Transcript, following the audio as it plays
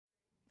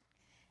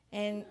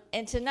And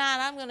tonight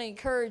I'm going to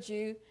encourage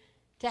you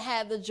to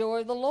have the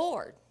joy of the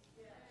Lord.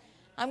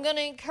 I'm going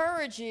to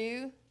encourage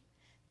you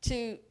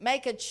to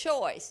make a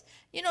choice.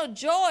 You know,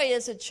 joy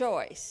is a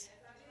choice.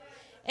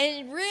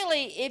 And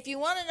really, if you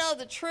want to know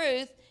the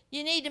truth,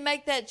 you need to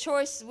make that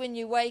choice when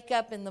you wake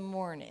up in the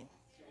morning.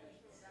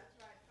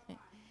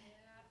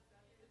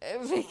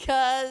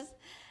 Because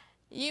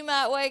you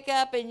might wake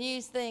up and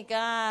you think,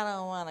 I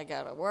don't want to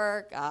go to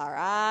work, or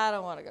I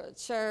don't want to go to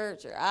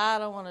church, or I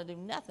don't want to do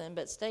nothing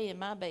but stay in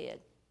my bed.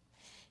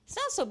 It's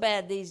not so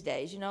bad these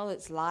days. You know,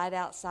 it's light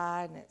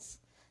outside and it's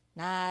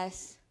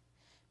nice.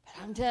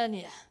 But I'm telling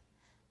you,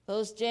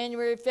 those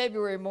January,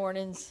 February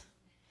mornings,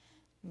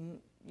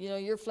 you know,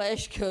 your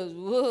flesh goes,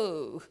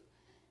 whoa.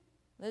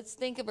 Let's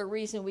think of a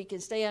reason we can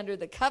stay under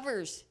the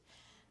covers.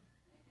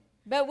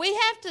 But we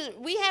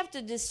have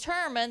to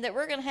determine that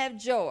we're going to have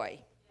joy.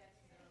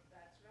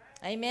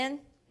 Amen?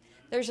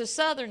 There's a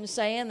Southern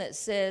saying that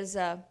says,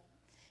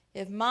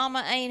 if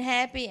mama ain't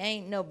happy,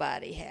 ain't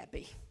nobody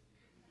happy.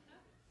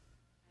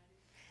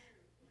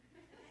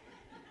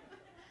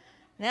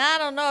 Now, I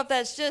don't know if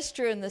that's just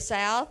true in the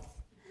South.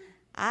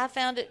 I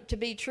found it to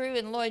be true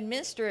in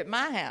Lloydminster at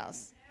my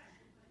house.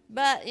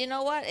 But you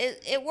know what?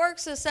 It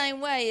works the same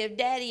way. If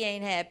Daddy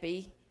ain't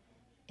happy,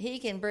 he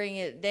can bring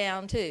it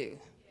down too.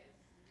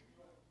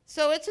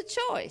 So it's a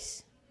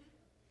choice.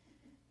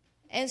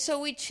 And so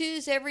we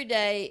choose every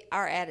day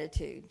our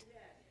attitude.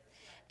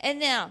 And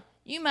now,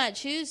 you might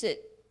choose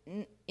it,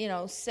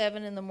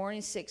 7 in the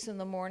morning, 6 in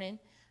the morning.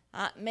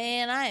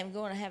 Man, I am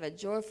going to have a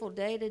joyful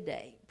day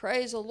today.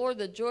 Praise the Lord.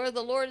 The joy of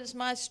the Lord is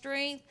my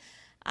strength.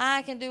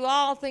 I can do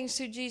all things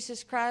through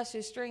Jesus Christ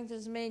who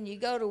strengthens me. And you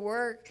go to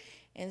work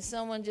and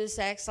someone just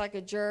acts like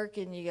a jerk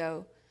and you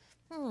go,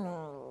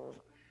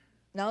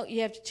 No,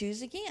 you have to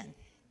choose again.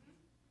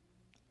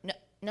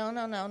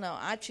 No.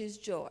 I choose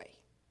joy.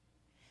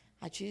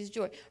 I choose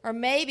joy. Or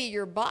maybe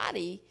your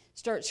body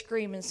starts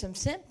screaming some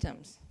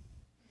symptoms.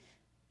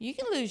 You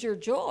can lose your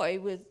joy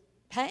with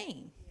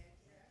pain.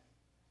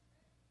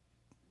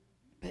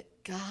 But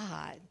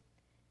God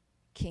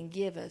can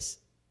give us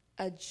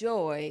a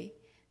joy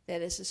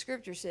that, as the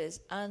scripture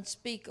says,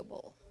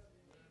 unspeakable.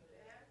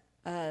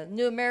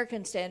 New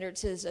American Standard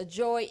says a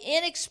joy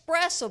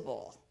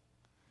inexpressible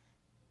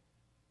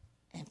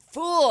and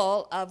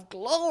full of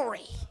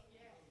glory.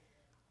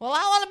 Well,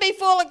 I want to be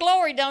full of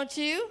glory, don't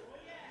you?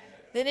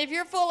 Then if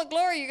you're full of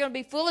glory, you're going to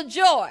be full of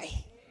joy.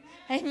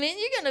 Amen.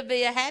 You're going to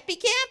be a happy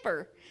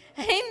camper.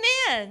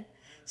 Amen.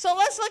 So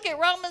let's look at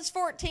Romans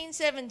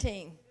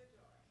 14:17.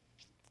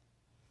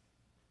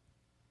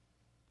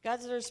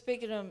 God started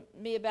speaking to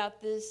me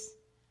about this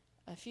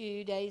a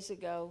few days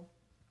ago.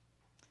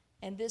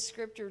 And this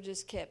scripture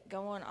just kept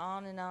going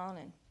on. And I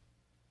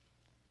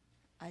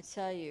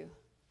tell you,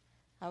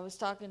 I was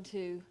talking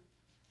to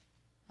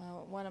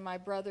one of my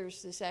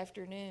brothers this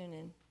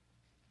afternoon,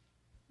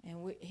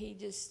 and he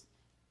just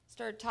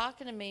started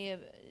talking to me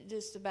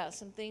just about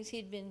some things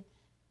he'd been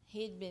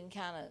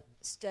kind of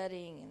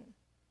studying,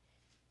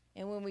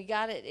 and when we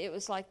got it, it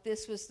was like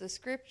this was the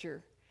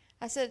scripture.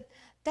 I said,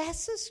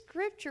 that's the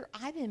scripture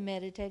I've been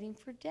meditating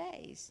for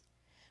days.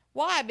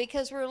 Why?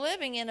 Because we're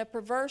living in a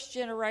perverse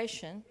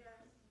generation.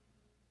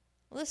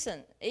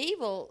 Listen,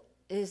 evil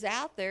is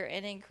out there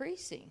and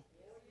increasing.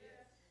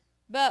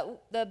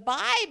 But the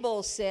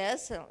Bible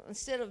says,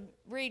 instead of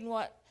reading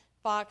what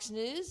Fox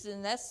News,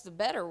 and that's the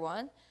better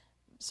one,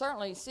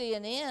 certainly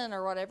CNN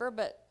or whatever,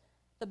 but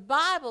the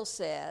Bible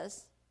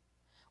says,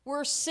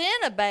 where sin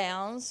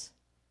abounds,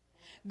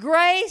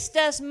 grace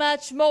does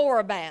much more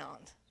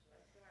abound.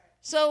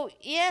 So,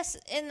 yes,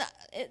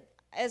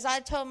 as I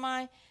told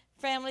my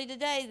family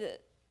today,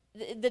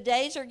 the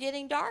days are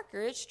getting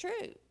darker. It's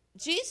true.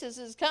 Jesus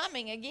is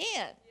coming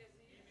again.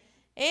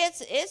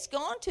 It's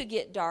going to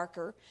get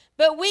darker,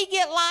 but we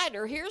get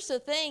lighter. Here's the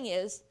thing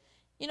is,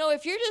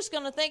 if you're just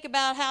going to think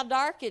about how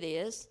dark it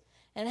is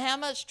and how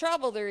much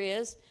trouble there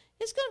is,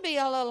 it's going to be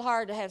a little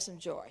hard to have some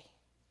joy.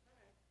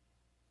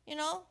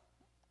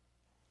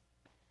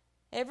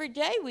 Every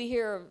day we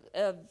hear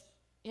of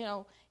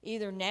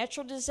either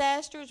natural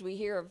disasters, we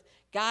hear of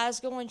guys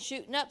going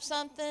shooting up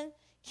something,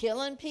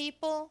 killing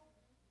people.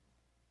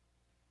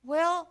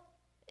 Well,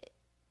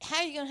 how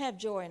are you going to have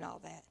joy in all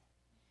that?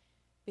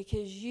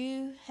 Because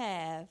you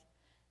have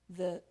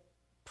the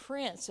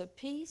Prince of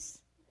Peace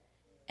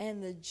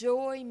and the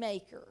Joy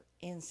Maker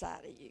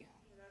inside of you.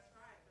 That's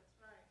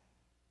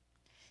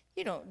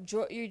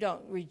right. You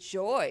don't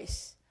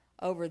rejoice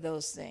over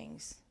those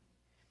things,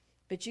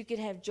 but you can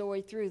have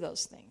joy through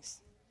those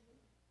things.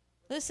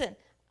 Listen,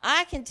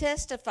 I can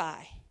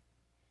testify,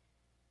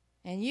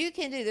 and you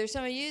can do. There's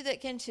some of you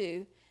that can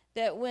too.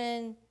 That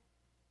when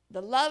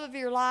the love of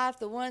your life,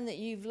 the one that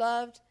you've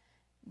loved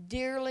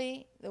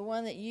dearly, the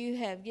one that you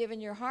have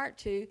given your heart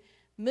to,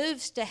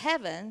 moves to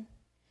heaven,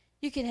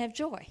 you can have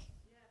joy.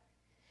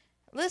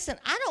 Listen,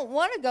 I don't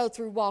want to go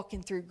through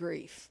walking through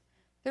grief.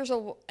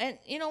 And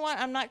you know what?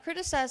 I'm not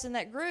criticizing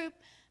that group,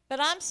 but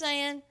I'm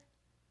saying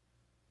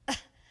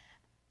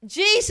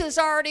Jesus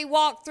already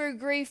walked through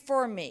grief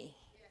for me.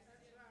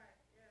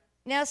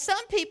 Now,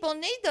 some people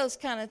need those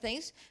kind of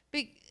things,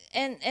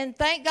 and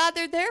thank God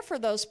they're there for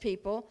those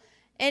people.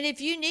 And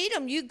if you need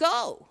them, you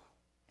go.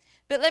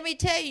 But let me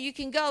tell you, you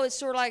can go. It's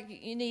sort of like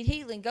you need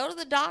healing. Go to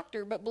the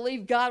doctor, but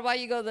believe God while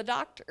you go to the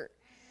doctor.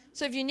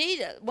 So if you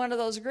need one of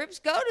those groups,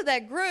 go to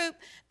that group,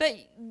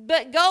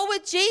 but go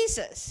with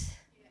Jesus.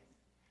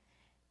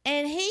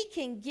 And he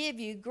can give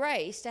you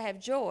grace to have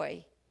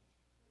joy.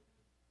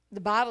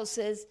 The Bible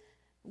says,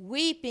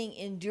 weeping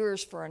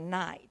endures for a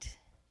night.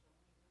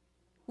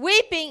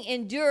 Weeping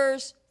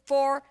endures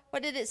for,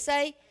 what did it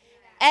say?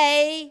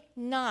 A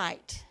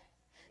night.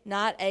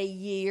 Not a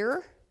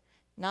year,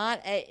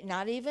 not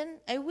even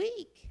a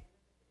week.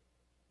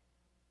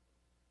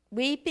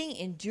 Weeping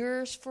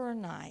endures for a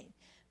night,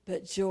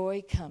 but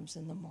joy comes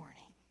in the morning.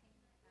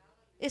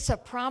 It's a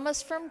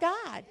promise from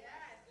God.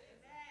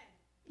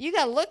 You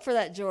got to look for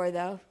that joy,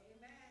 though.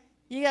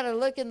 You got to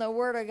look in the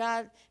Word of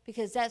God,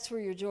 because that's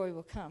where your joy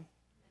will come.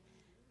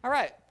 All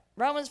right,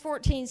 Romans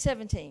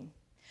 14:17.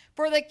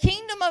 For the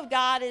kingdom of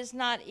God is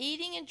not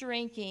eating and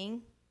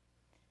drinking,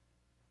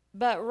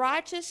 but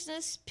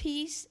righteousness,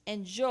 peace,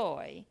 and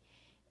joy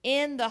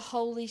in the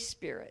Holy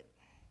Spirit.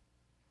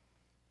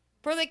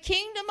 For the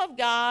kingdom of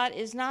God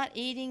is not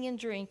eating and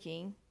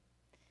drinking,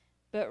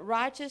 but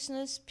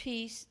righteousness,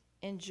 peace,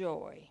 and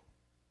joy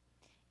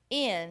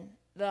in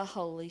the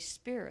Holy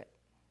Spirit.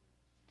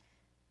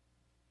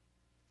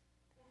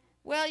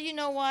 Well, you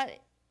know what?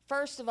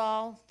 First of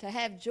all, to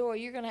have joy,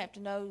 you're going to have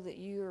to know that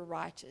you're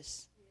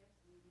righteous,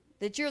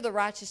 that you're the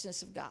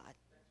righteousness of God.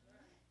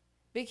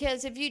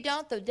 Because if you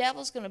don't, the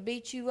devil's going to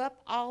beat you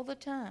up all the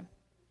time.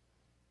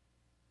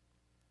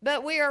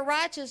 But we are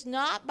righteous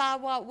not by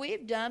what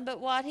we've done,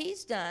 but what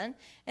he's done.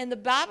 And the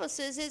Bible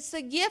says it's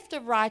the gift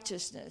of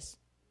righteousness.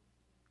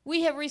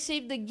 We have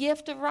received the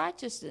gift of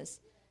righteousness.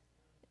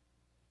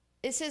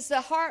 It says the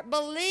heart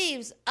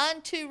believes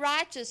unto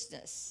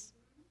righteousness.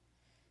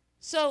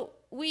 So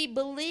we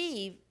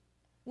believe.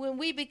 When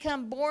we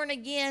become born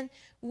again,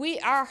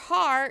 our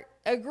heart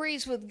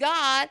agrees with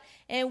God,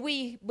 and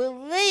we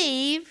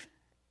believe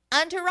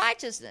unto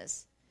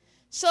righteousness.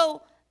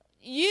 So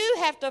you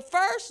have to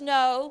first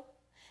know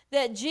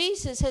that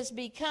Jesus has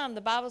become, the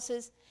Bible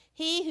says,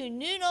 he who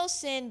knew no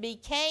sin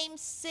became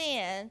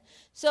sin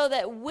so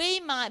that we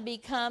might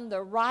become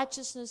the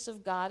righteousness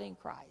of God in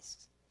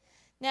Christ.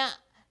 Now,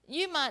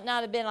 you might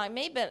not have been like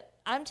me, but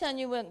I'm telling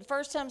you, when the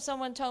first time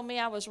someone told me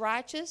I was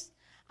righteous,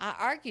 I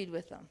argued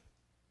with them.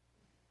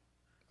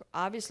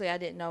 Obviously, I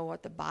didn't know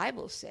what the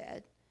Bible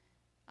said.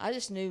 I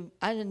just knew,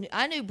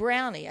 I knew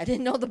Brownie. I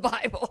didn't know the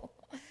Bible.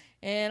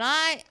 And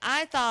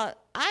I thought,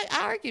 I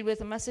argued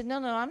with him. I said,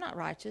 no, I'm not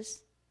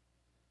righteous.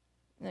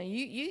 No,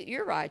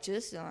 you're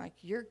righteous. And like,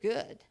 you're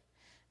good.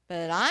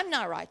 But I'm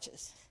not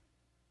righteous.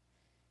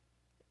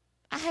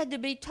 I had to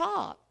be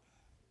taught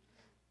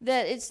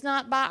that it's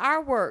not by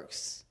our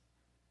works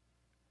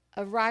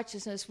of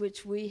righteousness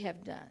which we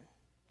have done,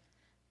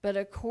 but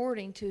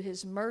according to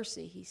his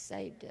mercy he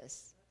saved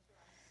us.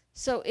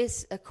 So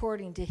it's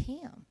according to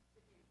him,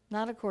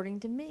 not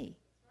according to me.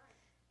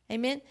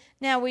 Amen.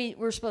 Now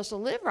we're supposed to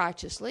live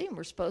righteously, and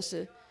we're supposed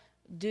to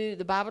do,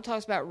 the Bible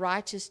talks about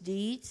righteous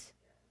deeds.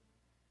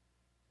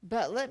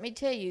 But let me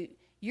tell you,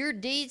 your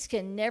deeds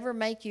can never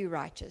make you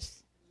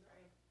righteous.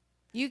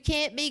 You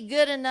can't be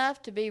good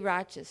enough to be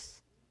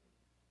righteous.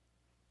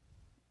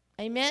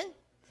 Amen.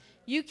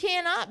 You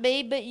cannot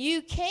be, but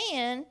you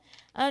can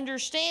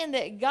understand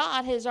that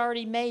God has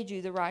already made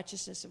you the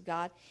righteousness of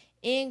God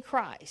in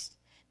Christ.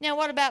 Now,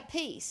 what about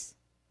peace?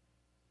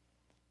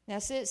 Now,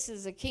 since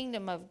the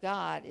kingdom of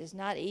God is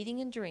not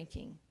eating and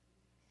drinking,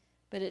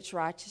 but it's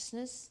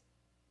righteousness,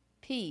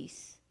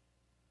 peace,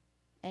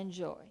 and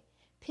joy.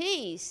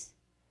 Peace,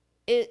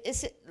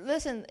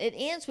 listen, it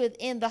ends with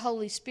in the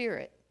Holy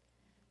Spirit.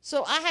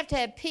 So I have to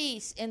have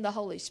peace in the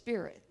Holy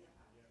Spirit.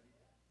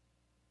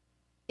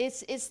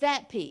 It's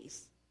that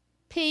peace.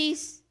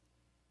 Peace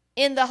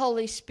in the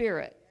Holy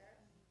Spirit.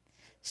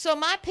 So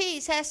my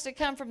peace has to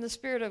come from the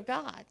Spirit of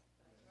God.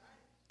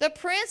 The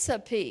Prince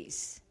of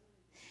Peace.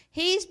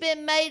 He's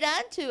been made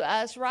unto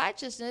us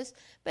righteousness,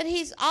 but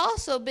he's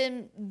also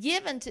been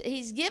given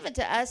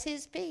to us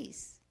his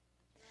peace.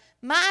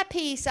 My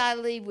peace I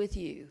leave with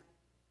you.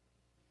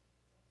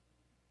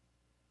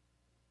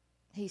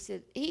 He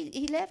said,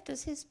 he left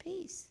us his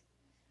peace.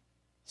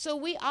 So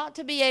we ought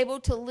to be able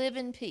to live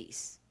in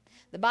peace.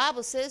 The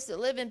Bible says to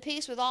live in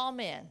peace with all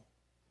men.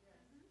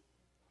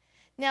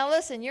 Now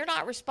listen, you're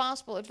not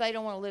responsible if they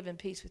don't want to live in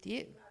peace with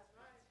you.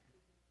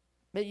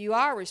 But you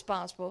are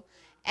responsible.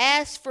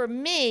 As for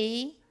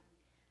me,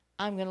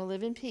 I'm going to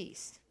live in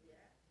peace.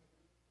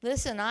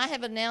 Listen, I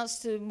have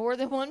announced to more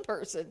than one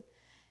person,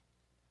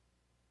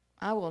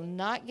 I will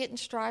not get in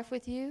strife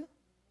with you.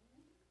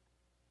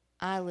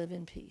 I live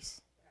in peace.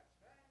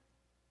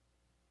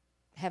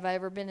 Have I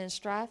ever been in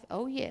strife?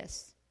 Oh,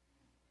 yes.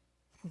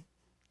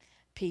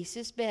 Peace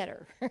is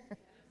better.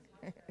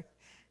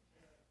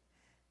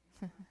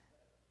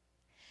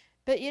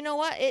 But you know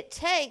what? It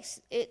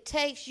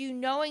takes you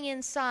knowing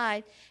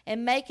inside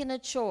and making a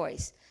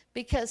choice,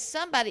 because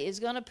somebody is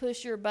going to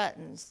push your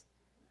buttons.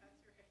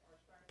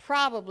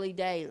 probably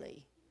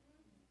daily.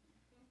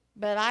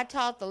 But I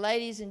taught the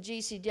ladies in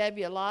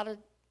GCW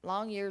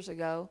long years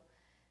ago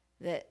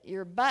that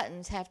your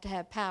buttons have to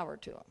have power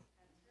to them.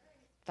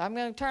 If I'm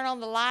going to turn on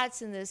the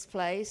lights in this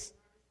place,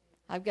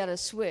 I've got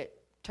to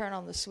turn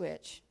on the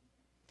switch.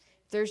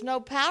 If there's no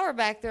power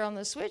back there on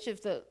the switch,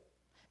 if the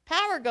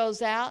power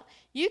goes out,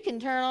 you can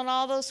turn on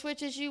all those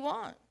switches you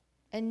want,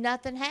 and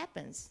nothing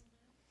happens.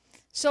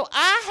 So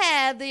I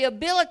have the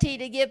ability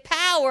to give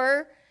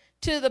power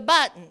to the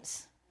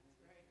buttons.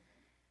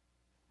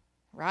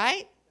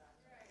 Right?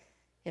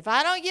 If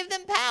I don't give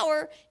them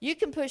power, you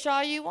can push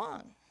all you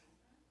want.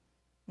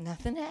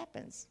 Nothing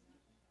happens.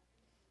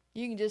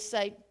 You can just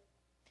say,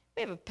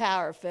 we have a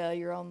power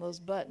failure on those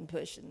button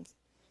pushings.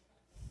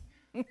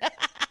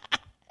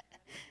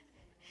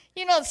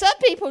 You know, some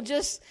people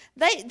just,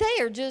 they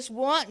are just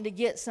wanting to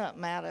get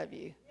something out of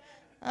you.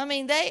 I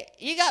mean,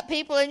 you got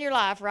people in your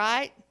life,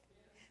 right?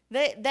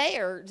 They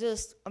are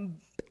just,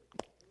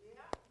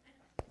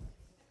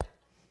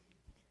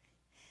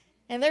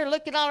 and they're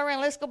looking all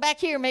around. Let's go back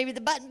here. Maybe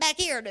the button back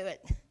here will do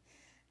it.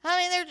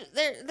 I mean,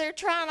 they're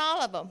trying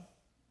all of them.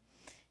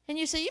 And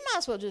you say, you might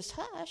as well just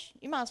hush.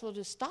 You might as well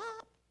just stop.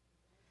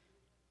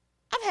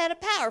 I've had a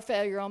power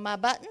failure on my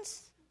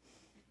buttons.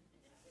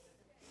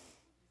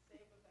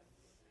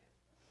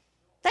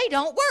 They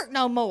don't work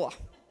no more.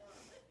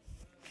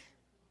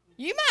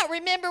 You might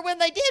remember when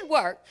they did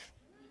work.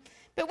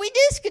 But we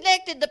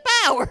disconnected the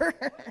power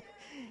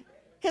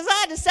because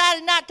I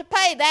decided not to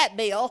pay that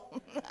bill.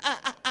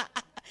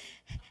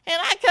 And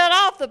I cut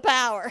off the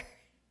power.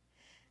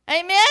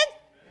 Amen?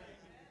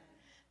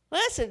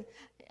 Listen,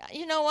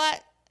 you know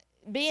what?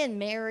 Being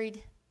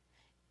married,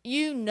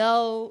 you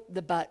know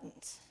the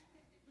buttons.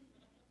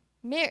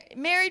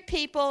 Married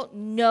people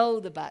know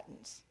the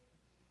buttons.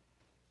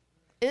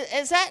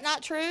 Is that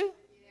not true?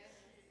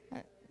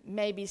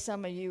 Maybe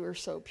some of you are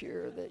so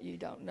pure that you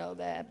don't know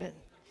that, but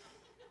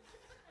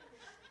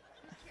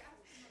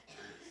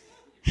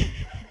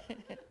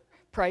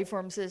pray for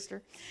him,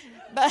 sister.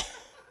 But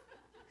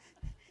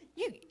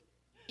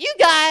you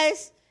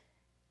guys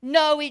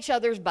know each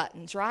other's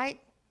buttons, right?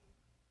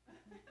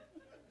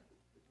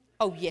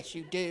 Oh, yes,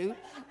 you do.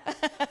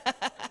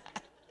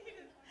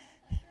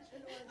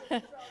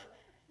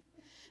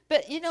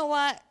 But you know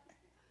what?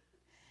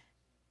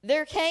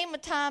 There came a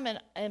time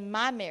in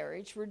my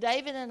marriage where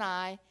David and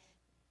I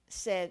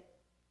said,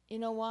 you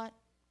know what?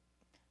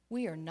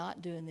 We are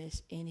not doing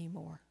this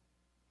anymore.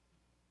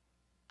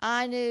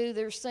 I knew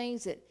there's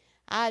things that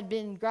I'd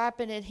been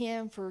griping at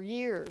him for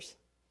years.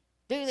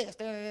 Do this,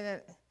 do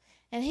that.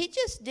 And he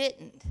just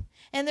didn't.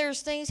 And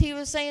there's things he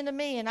was saying to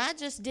me, and I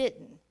just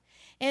didn't.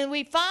 And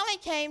we finally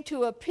came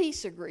to a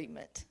peace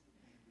agreement.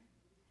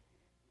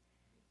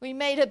 We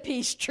made a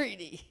peace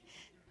treaty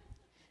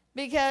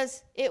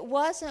because it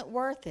wasn't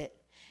worth it.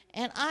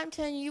 And I'm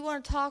telling you, you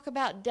want to talk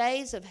about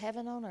days of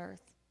heaven on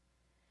earth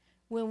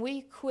when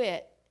we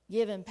quit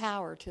giving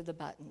power to the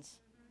buttons.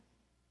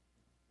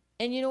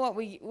 And you know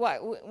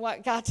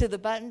what got to the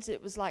buttons?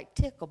 It was like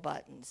tickle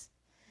buttons.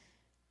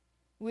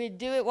 We'd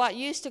do it. What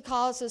used to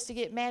cause us to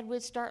get mad,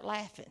 we'd start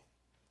laughing.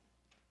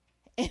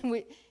 And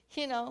we,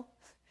 you know,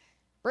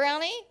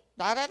 Brownie,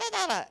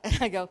 da-da-da-da-da. And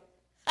I go,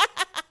 did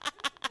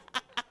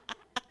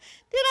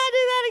I do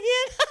that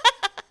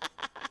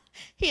again?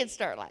 He'd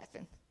start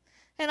laughing.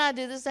 And I'd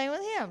do the same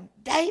with him.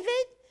 David,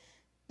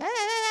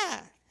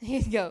 da-da-da-da.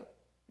 He'd go,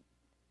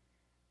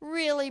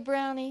 really,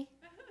 Brownie?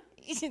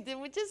 Then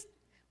we'd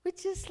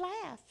just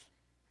laugh.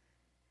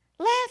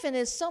 Laughing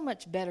is so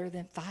much better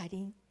than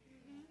fighting.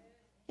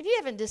 If you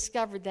haven't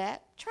discovered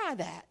that, try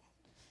that.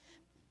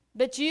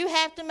 But you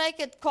have to make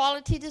a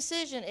quality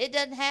decision. It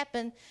doesn't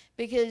happen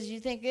because you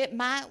think it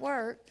might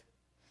work.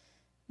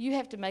 You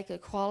have to make a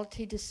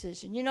quality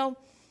decision. You know,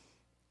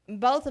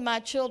 both of my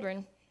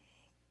children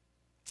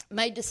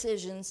made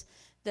decisions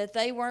that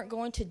they weren't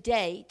going to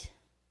date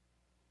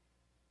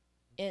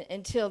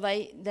until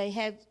they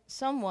had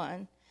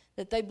someone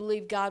that they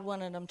believed God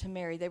wanted them to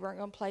marry. They weren't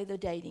going to play the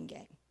dating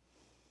game.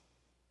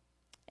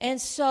 And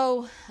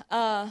so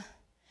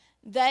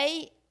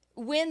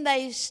when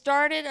they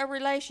started a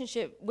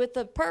relationship with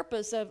the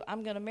purpose of,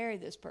 I'm going to marry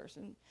this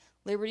person,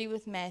 Liberty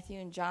with Matthew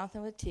and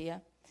Jonathan with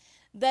Tia,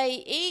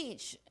 they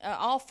each,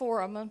 all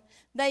four of them,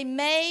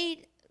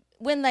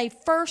 when they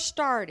first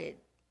started,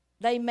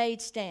 they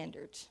made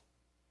standards.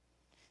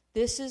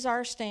 This is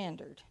our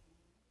standard.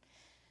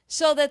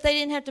 So that they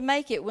didn't have to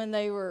make it when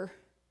they were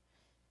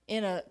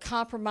in a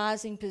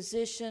compromising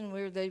position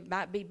where they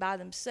might be by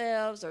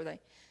themselves, or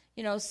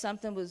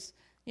something was,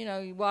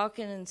 you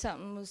walking and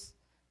something was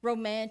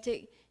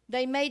romantic.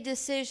 They made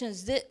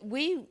decisions that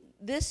we're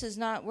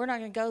not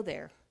going to go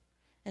there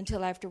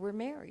until after we're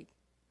married.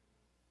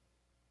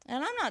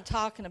 And I'm not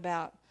talking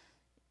about,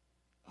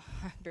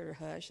 I better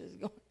hush,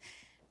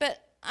 but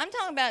I'm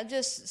talking about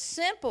just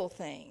simple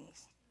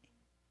things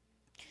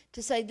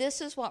to say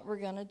this is what we're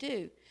going to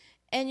do.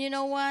 And you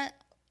know what?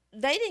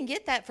 They didn't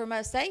get that from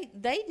us. They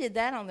did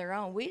that on their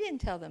own. We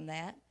didn't tell them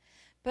that.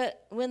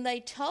 But when they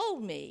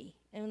told me,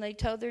 and when they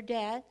told their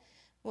dad,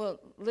 well,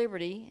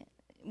 Liberty,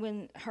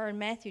 when her and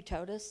Matthew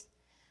told us,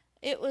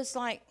 it was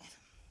like,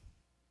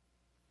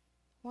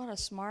 what a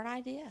smart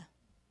idea.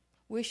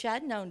 Wish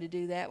I'd known to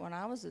do that when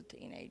I was a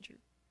teenager.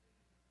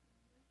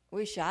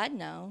 Wish I'd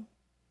known.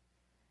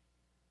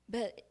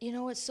 But,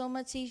 it's so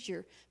much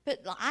easier.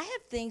 But I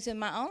have things in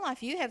my own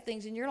life. You have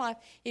things in your life.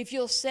 If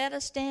you'll set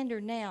a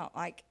standard now,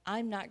 like,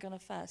 I'm not going to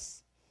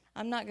fuss.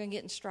 I'm not going to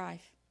get in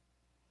strife.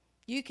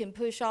 You can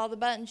push all the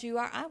buttons you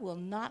are. I will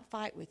not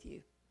fight with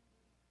you.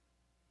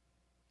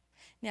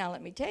 Now,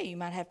 let me tell you, you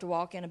might have to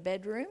walk in a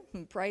bedroom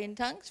and pray in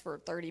tongues for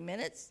 30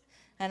 minutes,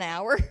 an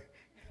hour.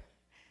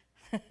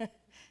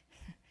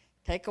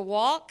 Take a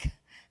walk.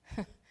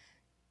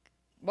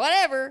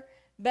 Whatever.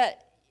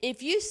 But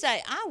if you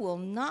say, I will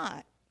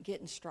not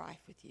get in strife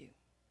with you.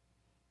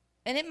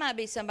 And it might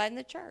be somebody in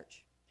the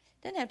church.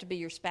 It doesn't have to be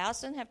your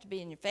spouse. It doesn't have to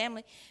be in your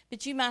family.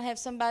 But you might have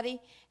somebody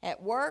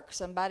at work,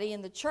 somebody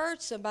in the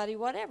church, somebody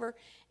whatever.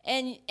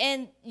 And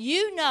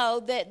you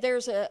know that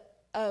there's a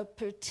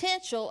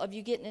potential of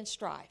you getting in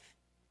strife.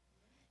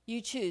 You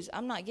choose,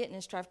 I'm not getting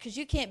in strife, because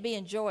you can't be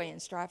in joy in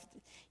strife.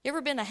 You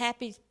ever been a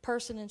happy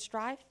person in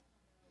strife?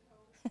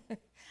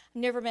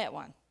 Never met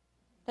one.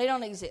 They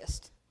don't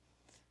exist.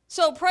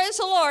 So praise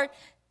the Lord,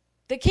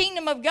 the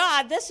kingdom of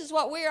God, this is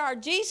what we are.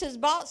 Jesus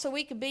bought so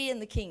we could be in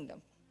the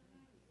kingdom.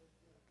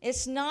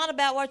 It's not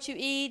about what you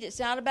eat. It's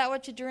not about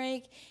what you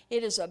drink.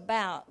 It is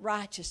about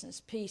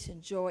righteousness, peace,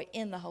 and joy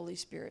in the Holy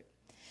Spirit.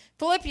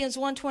 Philippians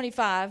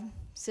 1:25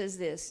 says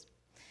this.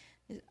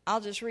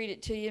 I'll just read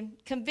it to you.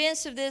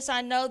 Convinced of this,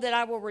 I know that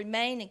I will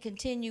remain and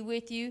continue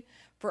with you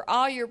for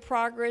all your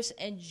progress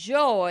and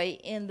joy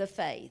in the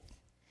faith.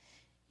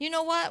 You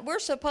know what? We're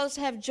supposed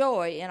to have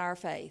joy in our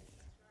faith.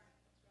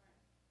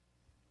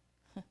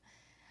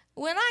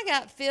 When I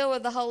got filled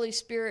with the Holy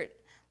Spirit,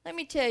 let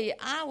me tell you,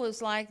 I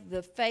was like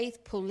the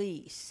faith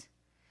police.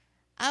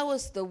 I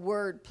was the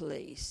word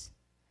police.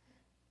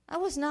 I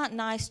was not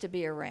nice to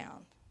be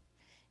around.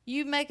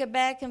 You make a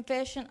bad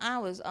confession, I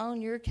was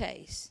on your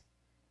case.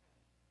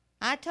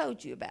 I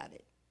told you about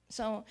it.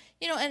 So,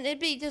 and it'd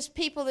be just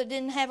people that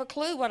didn't have a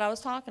clue what I was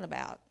talking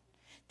about.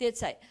 They'd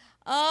say,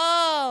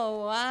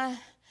 oh,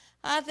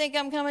 I think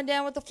I'm coming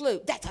down with the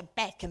flu. That's a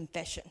bad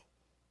confession.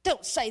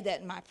 Don't say that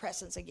in my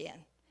presence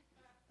again.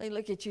 They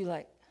look at you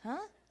like, huh?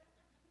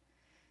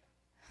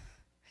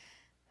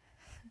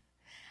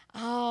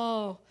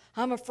 Oh,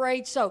 I'm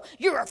afraid so.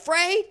 You're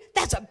afraid?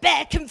 That's a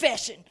bad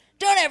confession.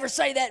 Don't ever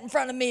say that in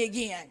front of me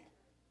again.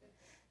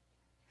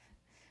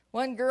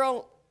 One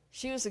girl,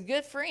 she was a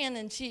good friend,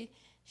 and she'd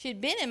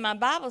been in my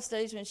Bible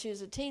studies when she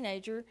was a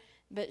teenager,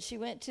 but she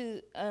went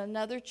to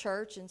another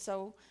church, and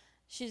so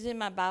she's in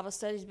my Bible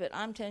studies, but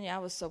I'm telling you, I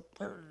was so,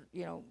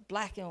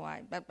 black and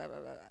white, blah, blah, blah,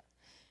 blah.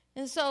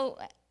 And so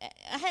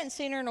I hadn't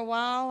seen her in a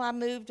while. I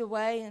moved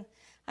away, and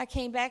I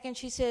came back, and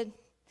she said,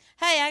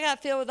 hey, I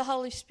got filled with the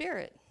Holy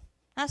Spirit.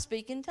 I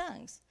speak in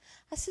tongues.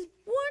 I said,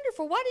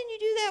 wonderful. Why didn't you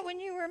do that when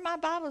you were in my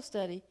Bible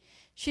study?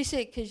 She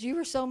said, because you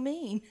were so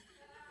mean.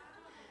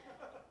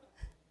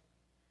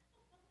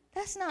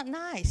 That's not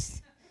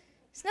nice.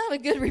 It's not a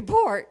good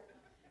report.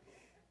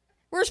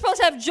 We're supposed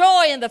to have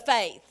joy in the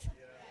faith.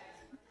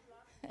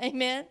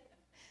 Amen.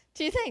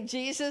 Do you think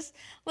Jesus,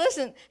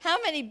 listen,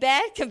 how many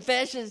bad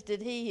confessions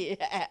did he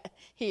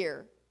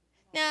hear?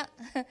 Now,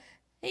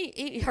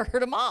 he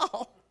heard them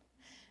all.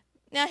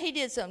 Now, he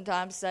did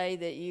sometimes say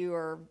that you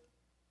are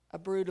a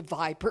brood of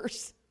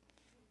vipers,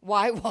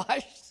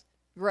 whitewashed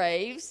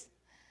graves,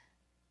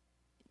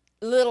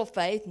 little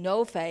faith,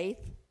 no faith.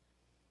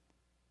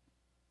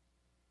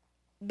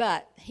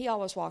 But he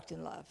always walked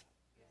in love.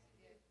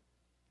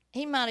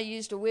 He might have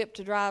used a whip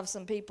to drive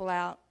some people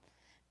out,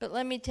 but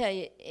let me tell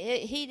you,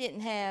 he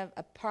didn't have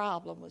a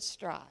problem with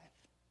strife,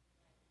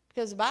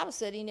 because the Bible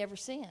said he never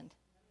sinned.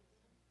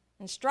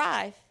 And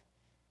strife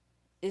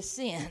is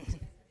sin.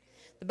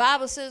 The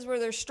Bible says where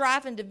there's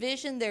strife and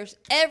division, there's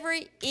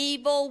every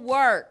evil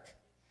work.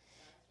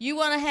 You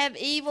want to have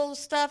evil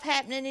stuff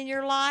happening in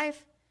your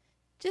life?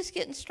 Just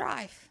get in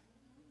strife.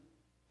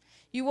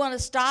 You want to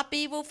stop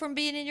evil from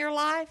being in your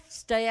life?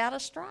 Stay out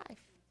of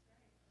strife.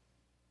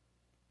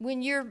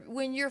 When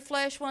your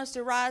flesh wants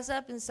to rise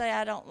up and say,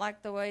 I don't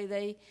like the way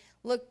they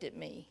looked at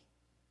me.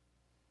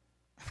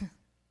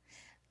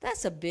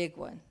 That's a big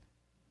one.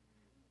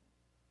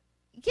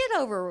 Get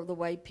over the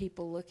way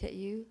people look at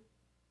you,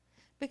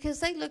 because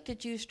they looked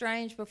at you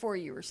strange before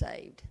you were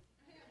saved.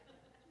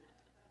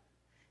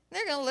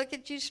 They're going to look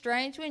at you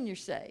strange when you're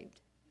saved.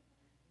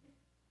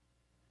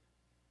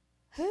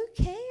 Who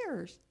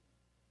cares?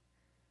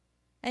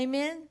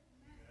 Amen?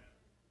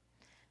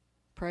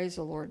 Praise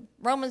the Lord.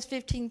 Romans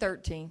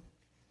 15:13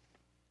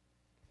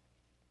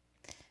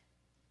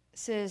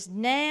 says,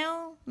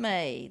 now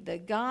may the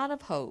God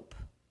of hope,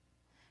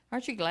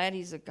 aren't you glad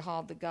he's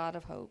called the God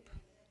of hope,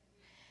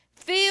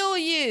 fill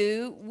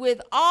you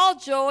with all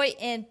joy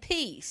and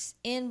peace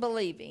in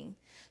believing,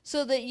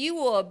 so that you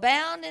will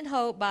abound in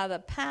hope by the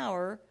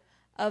power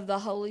of the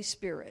Holy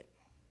Spirit.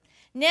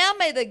 Now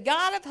may the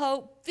God of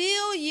hope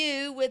fill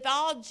you with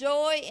all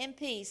joy and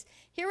peace.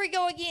 Here we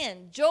go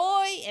again.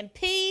 Joy and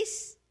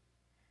peace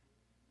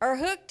are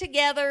hooked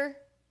together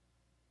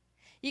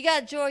You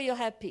got joy, you'll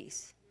have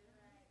peace.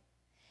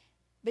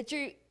 But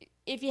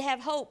if you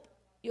have hope,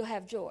 you'll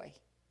have joy.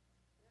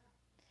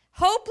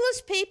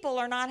 Hopeless people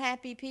are not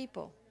happy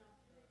people.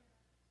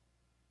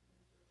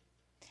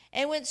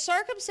 And when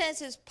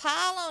circumstances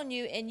pile on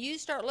you and you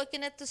start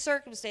looking at the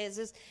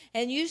circumstances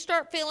and you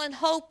start feeling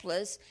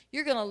hopeless,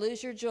 you're going to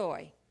lose your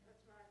joy.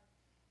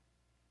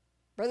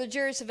 Brother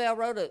Jerry Savelle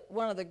wrote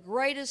one of the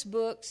greatest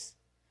books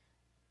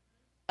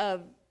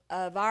of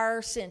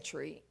our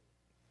century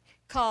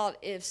called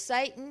If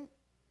Satan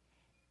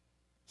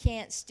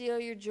Can't Steal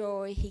Your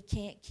Joy, He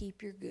Can't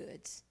Keep Your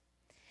Goods.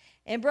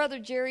 And Brother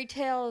Jerry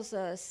tells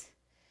us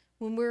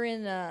when we're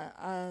in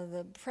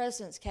the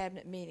President's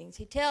Cabinet meetings,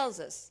 he tells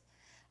us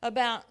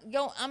about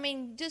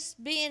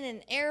just being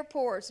in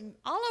airports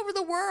all over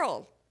the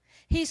world.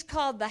 He's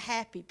called the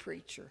happy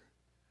preacher,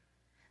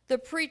 the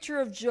preacher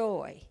of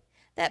joy.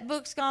 That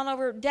book's gone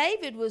over.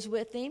 David was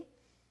with him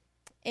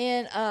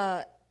in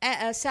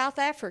South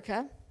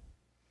Africa,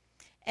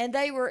 and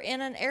they were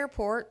in an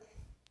airport,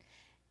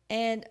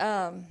 and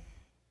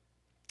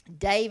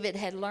David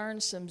had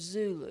learned some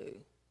Zulu.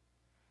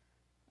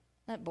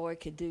 That boy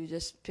could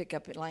just pick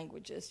up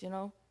languages,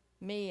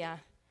 Me,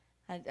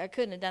 I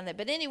couldn't have done that.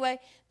 But anyway,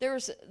 there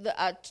was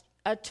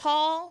a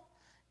tall,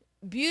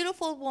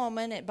 beautiful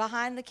woman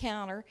behind the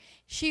counter.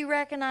 She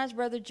recognized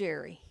Brother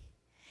Jerry.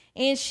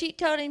 And she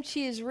told him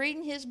she is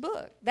reading his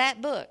book,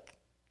 that book.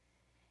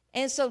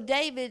 And so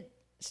David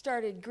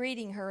started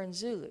greeting her in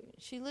Zulu.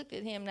 She looked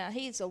at him. Now,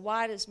 he's the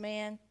whitest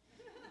man.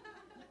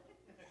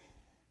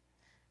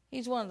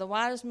 He's one of the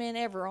whitest men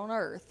ever on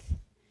earth.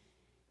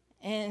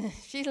 And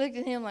she looked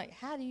at him like,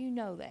 how do you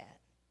know that?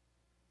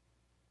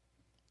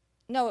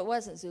 No, it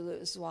wasn't Zulu, it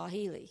was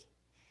Swahili.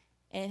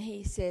 And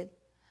he said,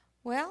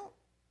 well,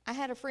 I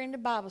had a friend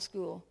at Bible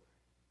school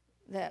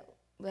that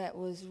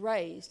was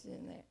raised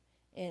in there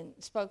and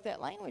spoke that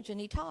language, and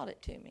he taught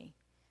it to me.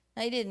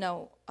 Now, he didn't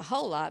know a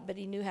whole lot, but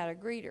he knew how to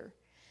greet her.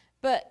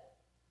 But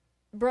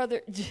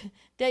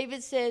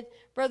David said,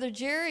 Brother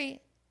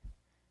Jerry,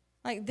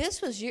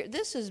 this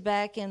was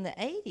back in the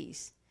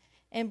 80s.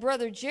 And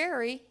Brother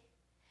Jerry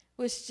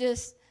was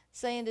just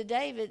saying to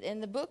David,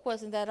 and the book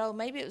wasn't that old.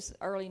 Maybe it was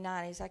early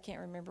 90s. I can't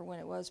remember when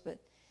it was. But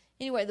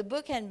anyway, the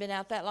book hadn't been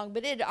out that long,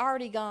 but it had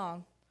already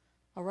gone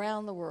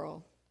around the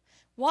world.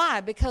 Why?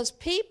 Because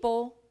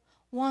people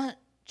want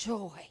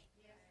joy.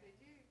 Yes, they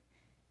do.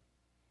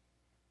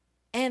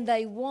 And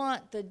they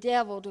want the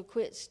devil to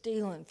quit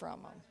stealing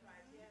from them. Right.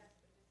 Yes.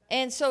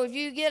 And so if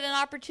you get an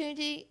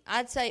opportunity,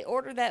 I'd say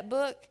order that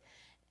book.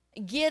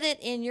 Get it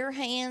in your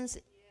hands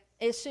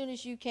as soon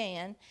as you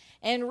can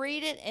and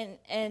read it.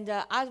 And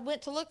I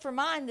went to look for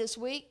mine this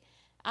week.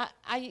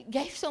 I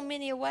gave so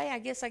many away. I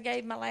guess I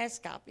gave my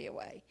last copy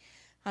away.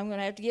 I'm going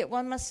to have to get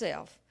one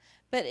myself.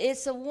 But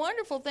it's a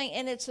wonderful thing,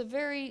 and it's a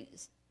very,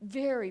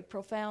 very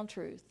profound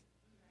truth.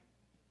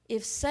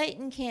 If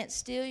Satan can't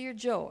steal your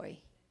joy,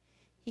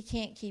 he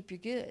can't keep your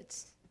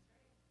goods.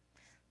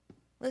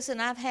 Listen,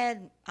 I've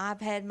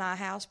had my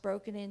house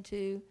broken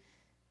into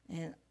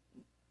and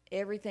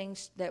everything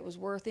that was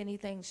worth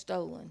anything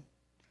stolen.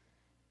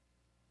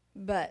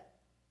 But,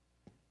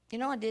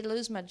 I did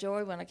lose my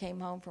joy when I came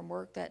home from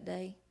work that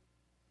day.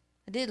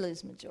 I did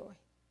lose my joy.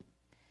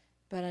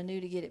 But I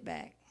knew to get it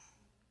back.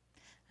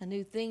 I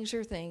knew things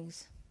are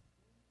things.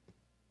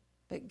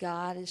 But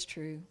God is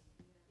true.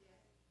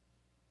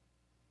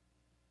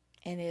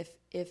 And if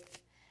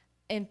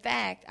in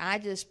fact, I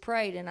just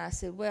prayed and I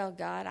said, well,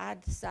 God, I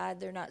decide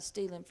they're not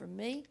stealing from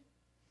me.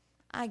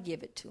 I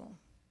give it to them.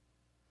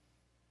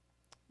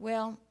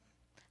 Well,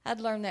 I'd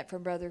learned that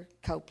from Brother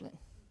Copeland.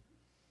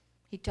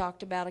 He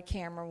talked about a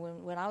camera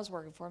when I was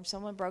working for him.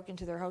 Someone broke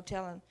into their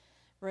hotel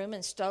room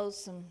and stole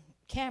some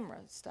camera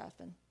stuff.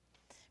 And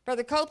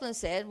Brother Copeland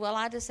said, well,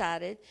 I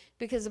decided,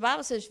 because the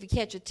Bible says if you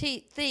catch a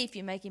thief,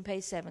 you make him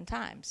pay 7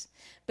 times.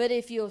 But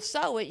if you'll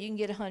sow it, you can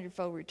get a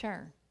 100-fold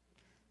return.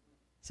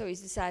 So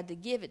he's decided to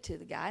give it to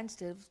the guy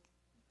instead of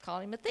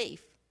calling him a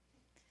thief.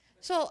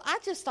 So I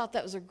just thought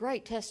that was a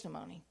great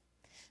testimony.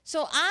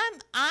 So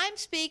I'm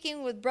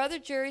speaking with Brother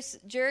Jerry.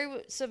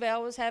 Jerry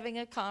Savelle was having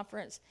a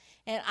conference,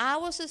 and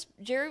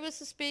Jerry was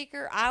the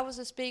speaker, I was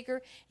the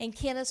speaker, and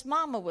Kenneth's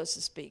mama was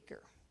the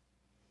speaker.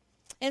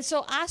 And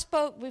so I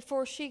spoke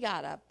before she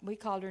got up. We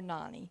called her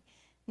Nani.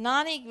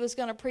 Nani was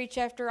going to preach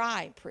after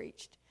I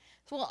preached.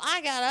 So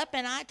I got up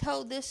and I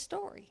told this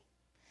story.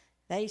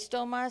 They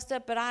stole my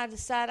stuff, but I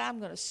decided I'm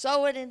going to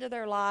sow it into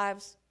their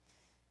lives,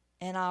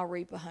 and I'll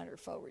reap a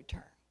 100-fold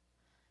return.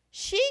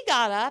 She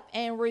got up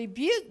and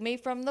rebuked me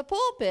from the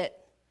pulpit.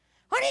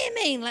 What do you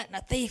mean letting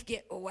a thief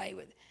get away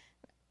with it?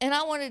 And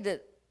I wanted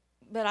to,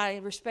 but I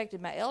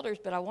respected my elders,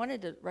 but I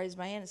wanted to raise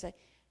my hand and say,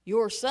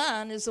 your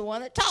son is the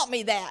one that taught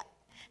me that.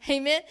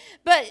 Amen.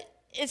 But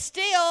it's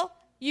still,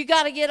 you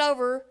got to get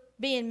over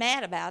being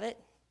mad about it.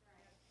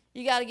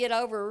 You got to get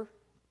over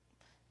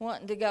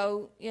wanting to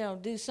go,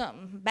 do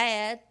something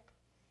bad.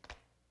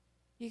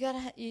 You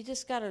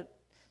just got to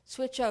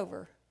switch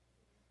over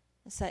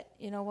and say,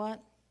 you know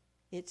what?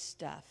 It's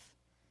stuff.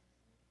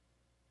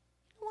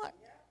 You know what?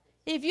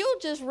 If you'll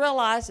just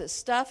realize that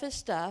stuff is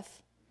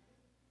stuff,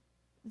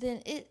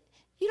 then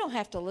you don't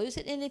have to lose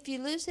it. And if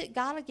you lose it,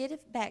 God will get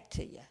it back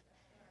to you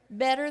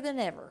better than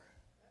ever.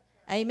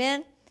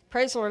 Amen?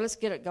 Praise the Lord. Let's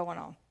get it going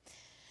on.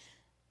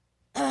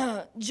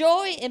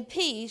 Joy and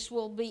peace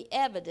will be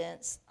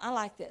evidence. I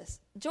like this.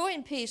 Joy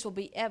and peace will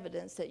be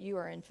evidence that you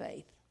are in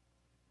faith.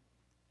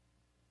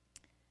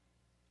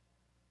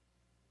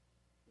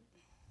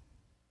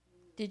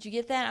 Did you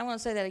get that? I'm going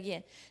to say that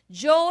again.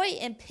 Joy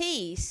and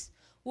peace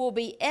will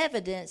be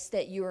evidence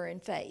that you are in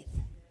faith.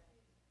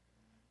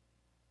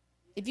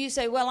 If you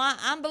say, well,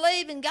 I'm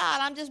believing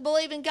God. I'm just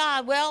believing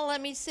God. Well, let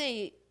me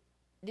see.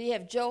 Do you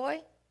have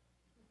joy?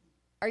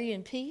 Are you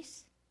in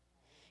peace?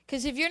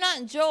 Because if you're not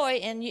in joy,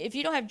 and if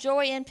you don't have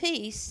joy and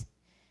peace,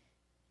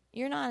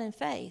 you're not in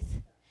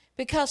faith.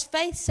 Because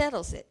faith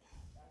settles it.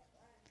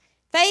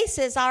 Faith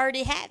says, I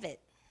already have it.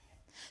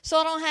 So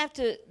I don't have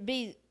to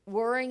be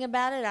worrying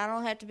about it. I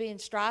don't have to be in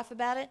strife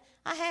about it.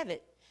 I have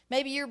it.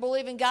 Maybe you're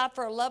believing God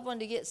for a loved one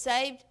to get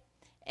saved,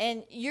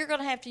 and you're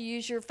going to have to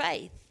use your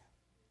faith.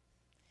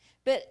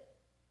 But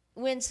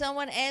when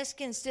someone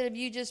asks, instead of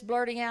you just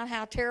blurting out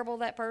how terrible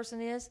that person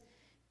is,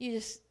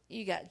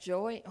 you got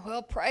joy.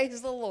 Well,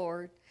 praise the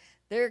Lord.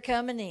 They're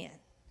coming in.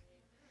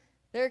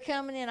 They're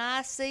coming in.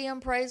 I see them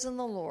praising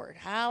the Lord.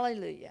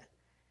 Hallelujah.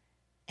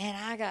 And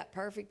I got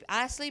perfect.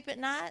 I sleep at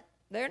night.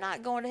 They're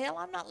not going to hell.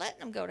 I'm not letting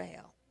them go to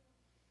hell.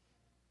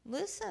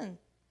 Listen,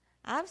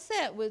 I've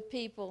sat with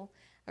people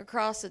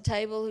across the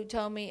table who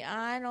told me,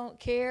 I don't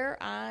care.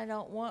 I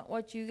don't want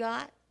what you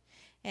got.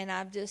 And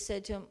I've just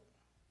said to them,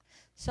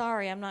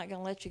 sorry, I'm not going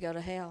to let you go to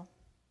hell.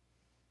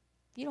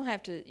 You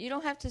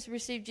don't have to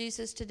receive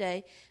Jesus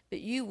today, but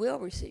you will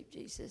receive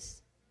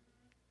Jesus.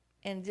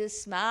 And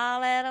just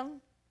smile at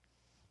them.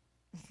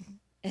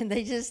 And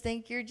they just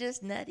think you're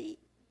just nutty.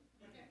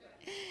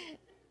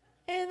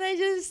 And they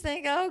just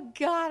think, oh,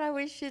 God, I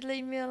wish you'd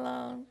leave me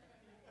alone.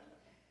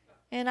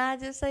 And I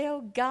just say, oh,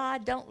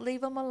 God, don't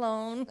leave them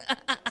alone.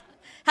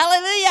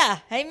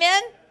 Hallelujah.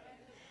 Amen.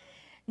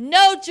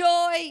 No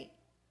joy,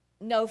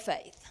 no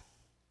faith.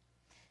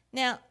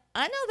 Now,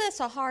 I know that's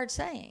a hard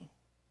saying,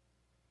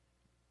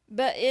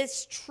 but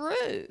it's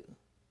true.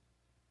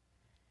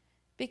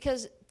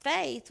 Because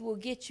faith will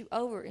get you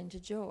over into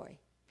joy.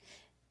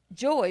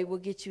 Joy will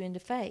get you into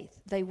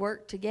faith. They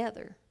work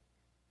together.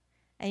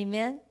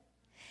 Amen.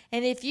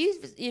 And if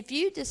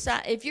you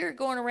decide, if you're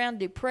going around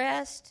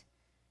depressed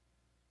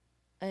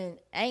and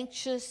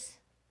anxious,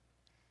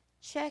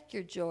 check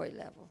your joy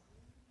level.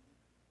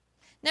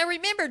 Now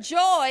remember,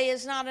 joy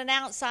is not an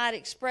outside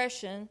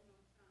expression.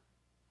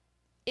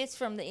 It's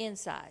from the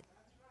inside.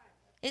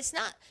 It's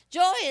not,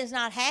 joy is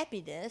not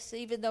happiness,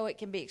 even though it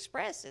can be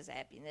expressed as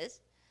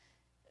happiness.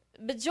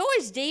 But joy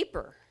is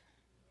deeper.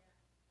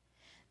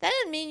 That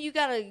doesn't mean you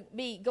got to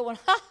be going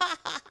ha ha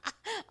ha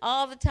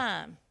all the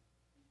time.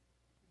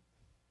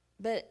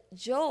 But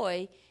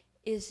joy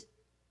is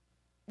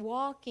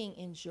walking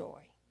in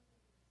joy.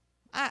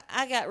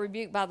 I got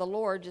rebuked by the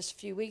Lord just a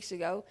few weeks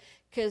ago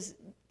because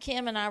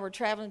Kim and I were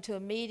traveling to a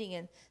meeting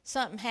and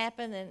something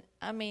happened, and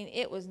I mean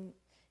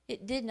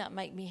it did not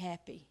make me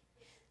happy.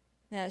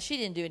 Now she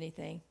didn't do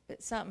anything,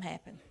 but something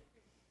happened.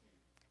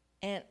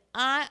 And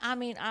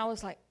I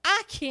was like,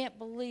 I can't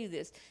believe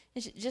this.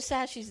 And just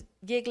how she's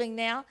giggling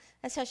now,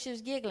 that's how she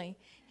was giggling.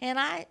 And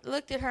I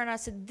looked at her and I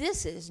said,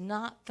 this is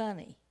not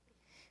funny.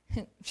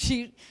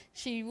 She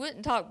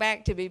wouldn't talk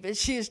back to me, but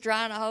she was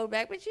trying to hold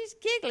back, but she's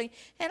giggling.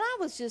 And I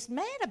was just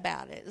mad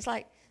about it. It's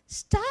like,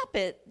 stop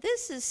it.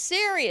 This is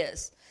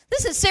serious.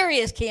 This is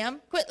serious, Kim.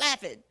 Quit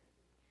laughing.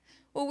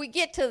 Well, we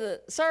get to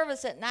the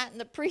service at night and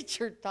the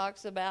preacher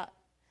talks about,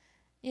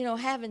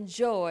 having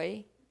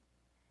joy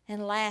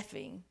and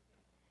laughing.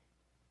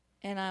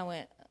 And I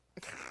went,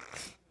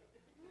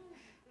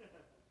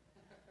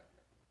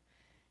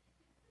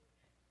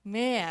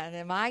 man,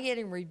 am I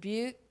getting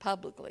rebuked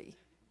publicly?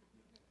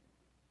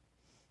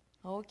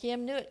 Oh,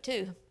 Kim knew it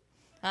too.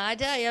 I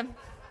tell you.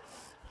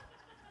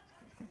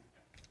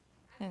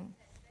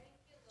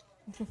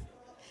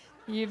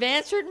 You've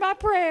answered my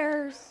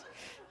prayers.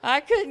 I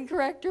couldn't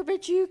correct her,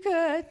 but you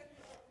could.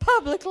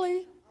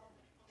 Publicly.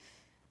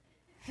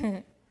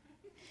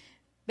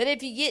 But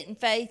if you get in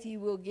faith,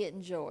 you will get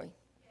in joy.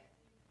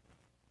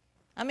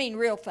 I mean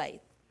real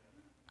faith.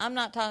 I'm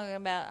not talking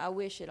about I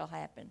wish it'll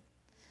happen.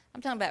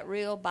 I'm talking about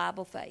real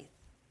Bible faith.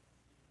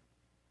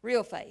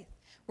 Real faith.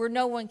 Where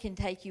no one can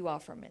take you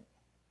off from it.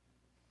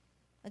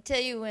 I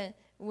tell you,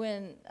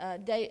 when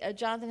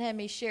Jonathan had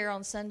me share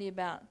on Sunday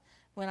about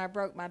when I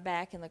broke my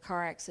back in the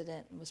car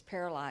accident and was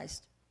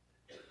paralyzed.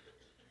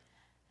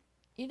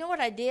 You know what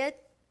I did?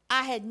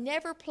 I had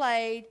never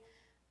played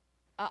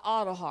an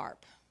auto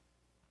harp.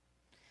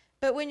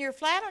 But when you're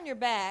flat on your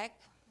back,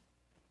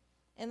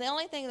 and the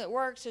only thing that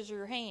works is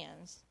your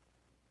hands,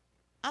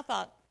 I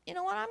thought, you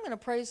know what, I'm going to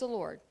praise the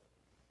Lord.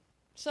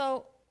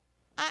 So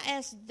I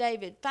asked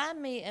David,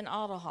 find me an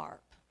auto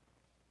harp.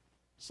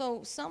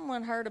 So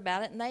someone heard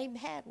about it, and they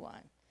had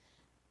one.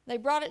 They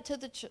brought it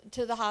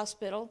to the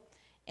hospital,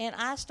 and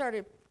I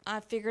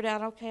figured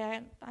out,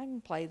 okay, I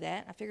can play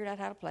that. I figured out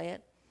how to play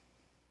it.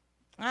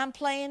 I'm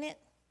playing it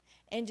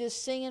and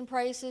just singing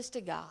praises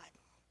to God.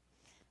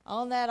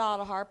 on that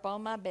auto harp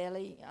on my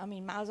belly. I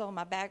was on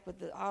my back with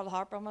the auto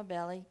harp on my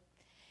belly.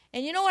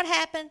 And you know what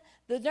happened?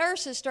 The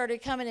nurses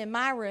started coming in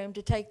my room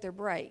to take their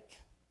break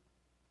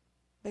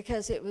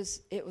because it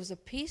was a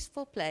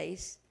peaceful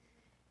place,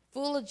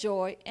 full of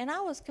joy, and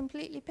I was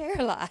completely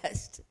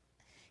paralyzed,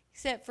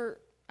 except for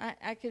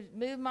I could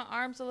move my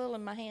arms a little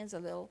and my hands a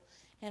little,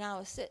 and I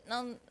was sitting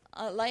on,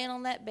 laying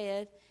on that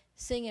bed,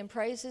 singing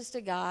praises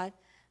to God.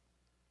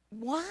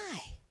 Why?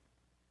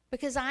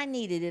 Because I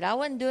needed it. I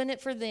wasn't doing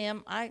it for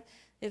them.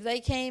 If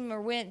they came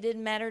or went, it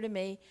didn't matter to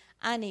me.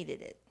 I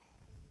needed it.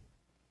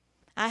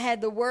 I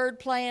had the word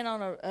playing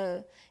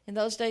on in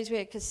those days we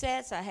had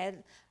cassettes. I had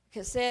a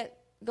cassette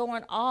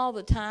going all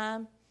the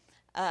time.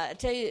 I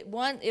tell you,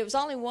 it was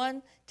only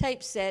one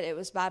tape set. It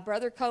was by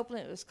Brother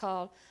Copeland. It was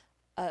called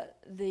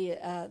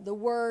the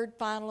Word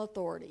Final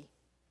Authority.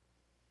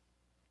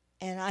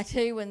 And I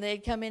tell you, when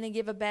they'd come in and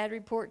give a bad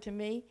report to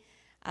me,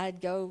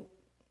 I'd go,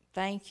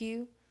 thank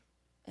you,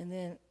 and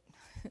then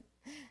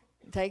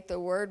take the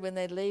word when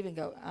they'd leave and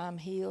go, I'm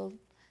healed.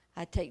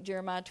 I'd take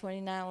Jeremiah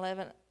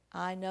 29:11.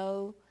 I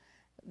know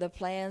the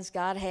plans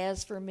God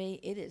has for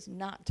me. It is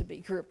not to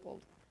be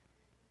crippled.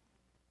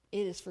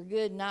 It is for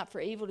good, not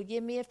for evil, to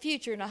give me a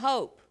future and a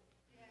hope.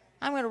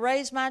 I'm going to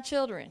raise my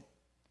children.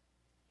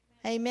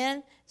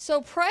 Amen.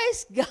 So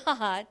praise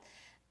God.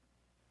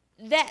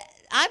 That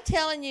I'm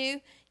telling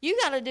you, you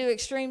got to do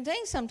extreme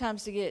things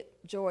sometimes to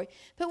get joy.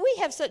 But we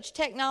have such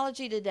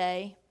technology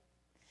today.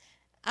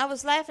 I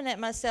was laughing at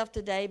myself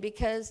today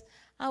because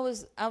I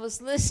was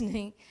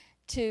listening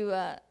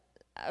to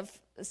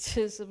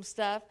some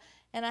stuff,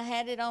 and I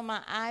had it on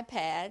my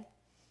iPad.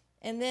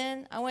 And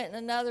then I went in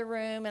another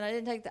room, and I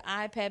didn't take the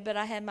iPad, but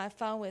I had my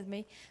phone with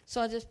me.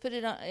 So I just put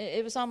it on.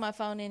 It was on my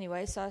phone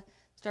anyway, so I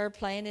started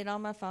playing it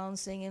on my phone,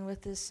 singing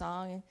with this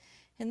song.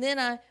 And then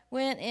I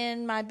went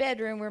in my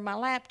bedroom where my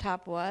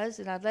laptop was,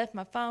 and I'd left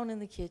my phone in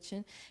the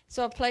kitchen.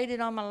 So I played it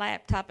on my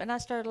laptop, and I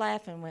started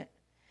laughing. Went,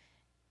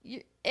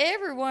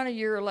 every one of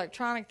your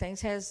electronic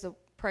things has the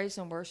praise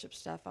and worship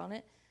stuff on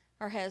it,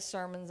 or has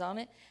sermons on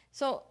it.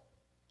 So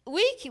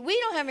we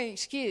don't have an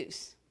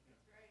excuse.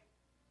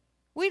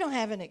 We don't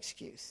have an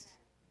excuse.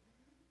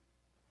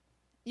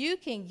 You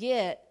can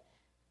get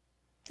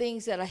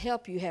things that'll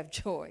help you have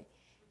joy.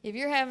 If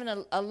you're having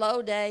a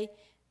low day,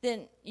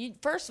 then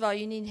first of all,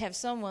 you need to have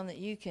someone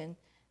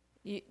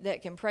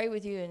that can pray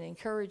with you and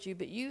encourage you.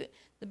 But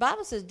the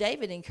Bible says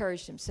David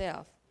encouraged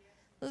himself.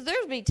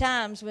 There'll be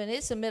times when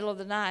it's the middle of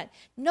the night.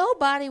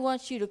 Nobody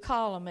wants you to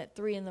call them at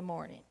 3 a.m.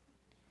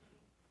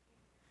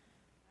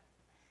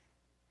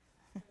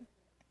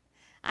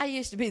 I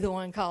used to be the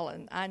one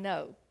calling, I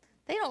know.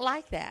 They don't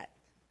like that.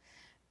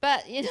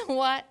 But you know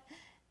what?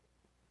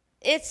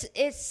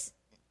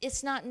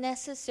 It's not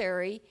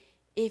necessary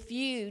if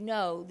you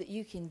know that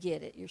you can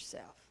get it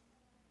yourself.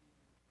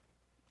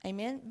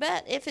 Amen?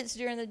 But if it's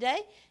during the day,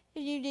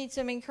 if you need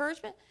some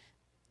encouragement,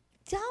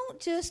 don't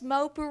just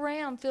mope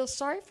around, feel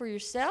sorry for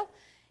yourself.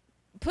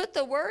 Put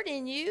the word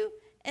in you,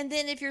 and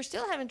then if you're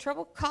still having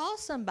trouble, call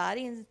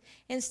somebody. And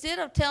instead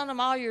of telling them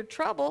all your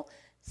trouble,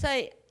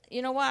 say,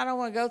 you know what, I don't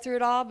want to go through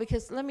it all,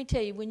 because let me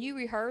tell you, when you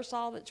rehearse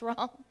all that's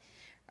wrong,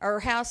 or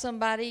how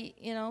somebody,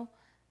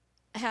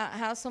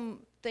 how some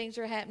things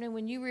are happening,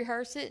 when you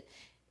rehearse it,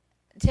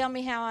 tell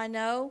me how I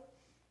know.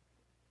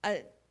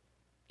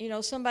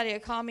 Somebody will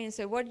call me and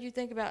say, what did you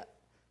think about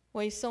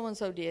what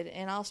so-and-so did?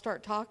 And I'll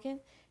start talking,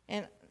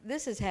 and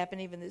this has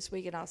happened even this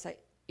week, and I'll say,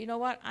 you know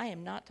what, I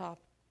am not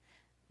talking.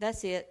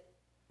 That's it.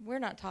 We're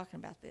not talking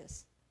about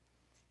this,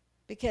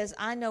 because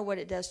I know what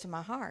it does to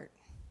my heart.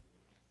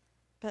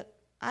 But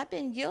I've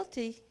been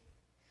guilty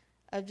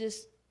of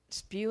just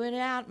spewing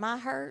out my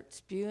hurt,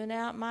 spewing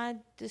out my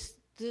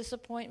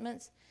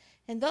disappointments,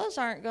 and those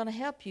aren't going to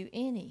help you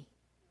any.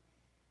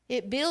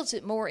 It builds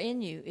it more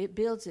in you. It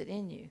builds it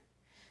in you.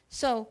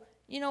 So,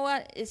 you know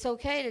what? It's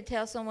okay to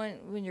tell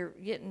someone when you're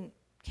getting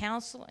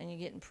counsel and you're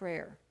getting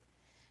prayer.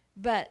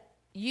 But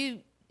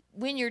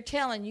when you're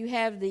telling, you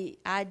have the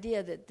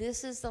idea that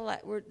this is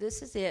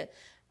this is it.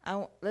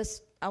 I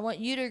want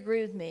you to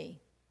agree with me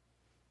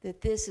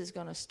that this is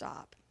going to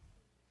stop.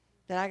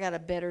 That I got a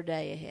better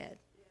day ahead.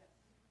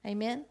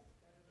 Amen?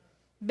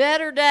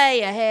 Better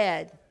day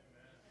ahead.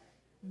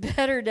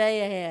 Better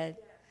day ahead.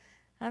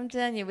 I'm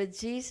telling you, with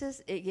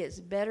Jesus, it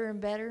gets better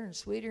and better and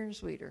sweeter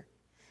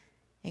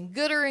and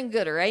gooder and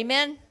gooder.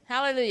 Amen?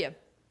 Hallelujah.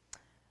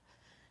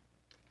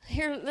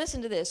 Here,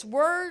 listen to this.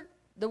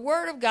 The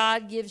Word of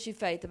God gives you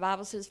faith. The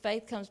Bible says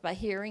faith comes by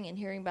hearing, and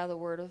hearing by the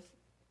Word of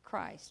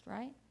Christ,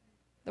 right?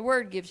 The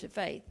Word gives you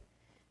faith.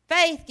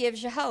 Faith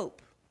gives you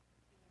hope.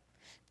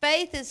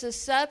 Faith is the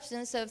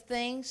substance of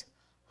things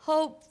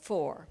hoped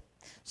for.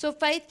 So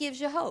faith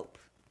gives you hope.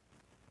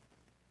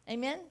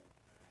 Amen?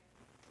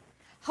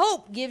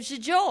 Hope gives you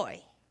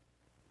joy.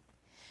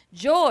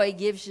 Joy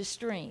gives you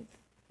strength.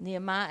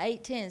 Nehemiah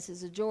 8:10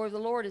 says, the joy of the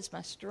Lord is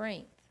my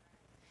strength.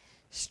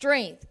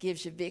 Strength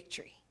gives you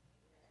victory.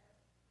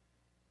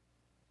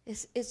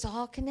 It's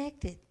all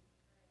connected.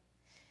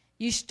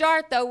 You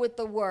start, though, with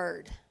the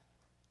Word.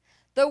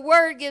 The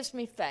Word gives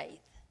me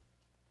faith.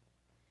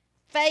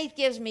 Faith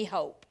gives me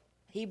hope.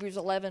 Hebrews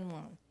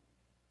 11:1.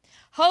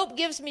 Hope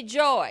gives me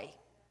joy.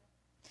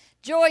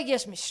 Joy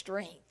gives me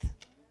strength.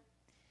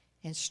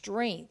 And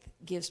strength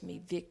gives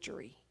me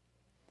victory.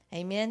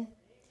 Amen?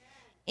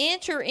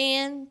 Enter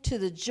into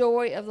the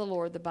joy of the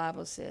Lord, the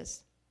Bible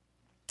says.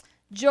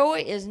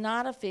 Joy is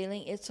not a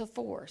feeling, it's a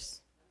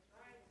force.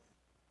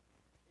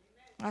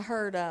 I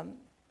heard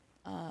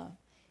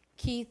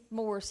Keith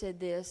Moore said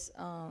this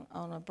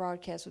on a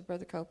broadcast with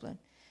Brother Copeland.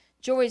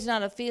 Joy is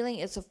not a feeling,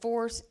 it's a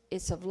force.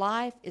 It's of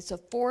life. It's a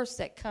force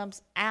that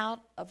comes out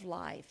of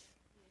life.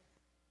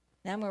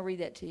 Now I'm going to read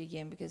that to you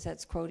again because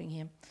that's quoting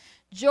him.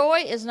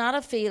 Joy is not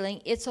a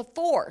feeling, it's a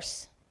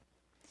force.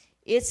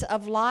 It's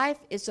of life.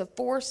 It's a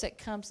force that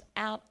comes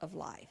out of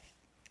life.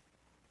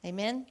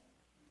 Amen?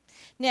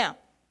 Now,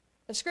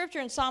 the scripture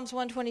in Psalms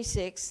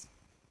 126,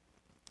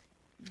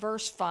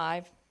 verse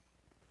 5.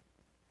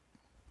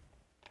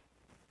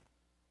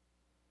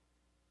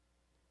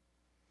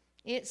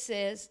 It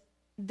says,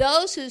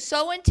 those who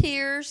sow in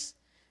tears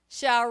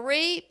shall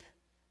reap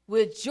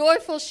with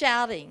joyful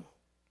shouting.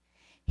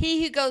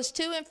 He who goes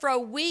to and fro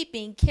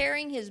weeping,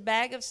 carrying his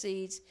bag of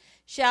seeds,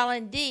 shall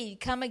indeed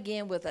come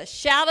again with a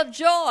shout of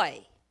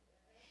joy,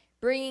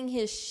 bringing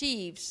his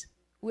sheaves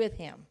with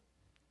him.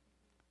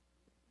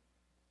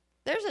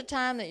 There's a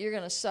time that you're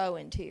going to sow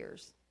in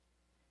tears,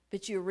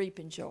 but you'll reap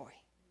in joy.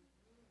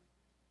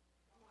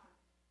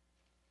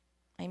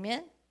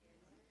 Amen?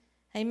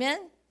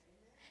 Amen?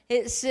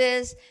 It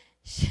says,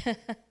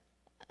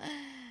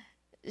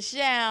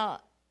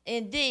 shall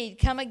indeed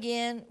come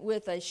again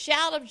with a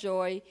shout of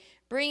joy,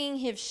 bringing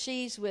his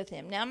sheaves with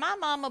him. Now, my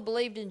mama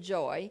believed in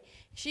joy.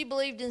 She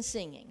believed in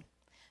singing.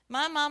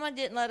 My mama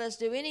didn't let us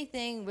do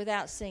anything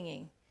without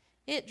singing.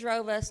 It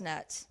drove us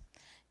nuts.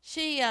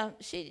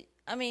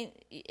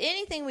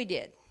 Anything we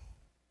did,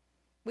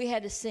 we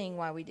had to sing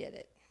while we did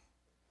it.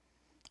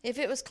 If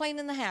it was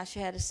cleaning the house,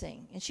 you had to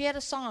sing. And she had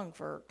a song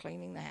for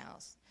cleaning the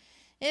house.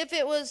 If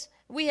it was,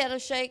 we had to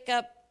shake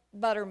up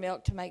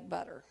buttermilk to make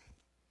butter.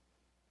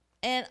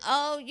 And,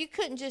 you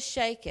couldn't just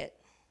shake it.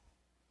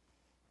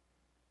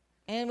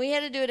 And we had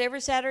to do it every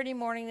Saturday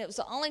morning. It was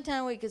the only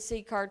time we could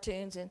see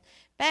cartoons. And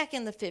back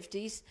in the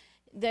 50s,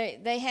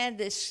 they had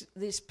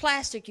this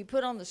plastic you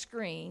put on the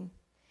screen.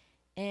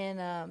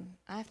 And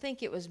I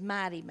think it was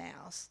Mighty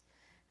Mouse.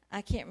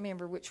 I can't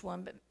remember which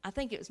one, but I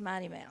think it was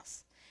Mighty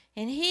Mouse.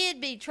 And he'd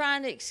be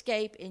trying to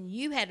escape, and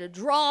you had to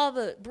draw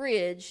the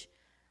bridge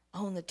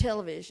on the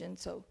television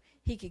so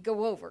he could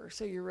go over.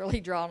 So you're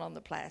really drawing on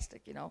the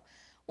plastic, you know.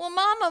 Well,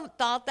 Mama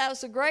thought that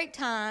was a great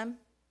time.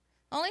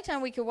 Only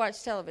time we could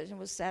watch television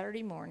was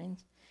Saturday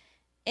mornings.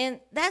 And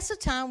that's the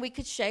time we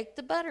could shake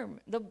the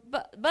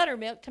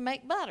buttermilk to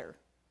make butter.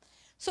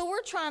 So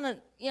we're trying to,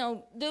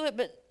 do it,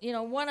 but,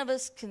 one of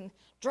us can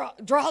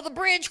draw the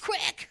bridge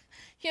quick,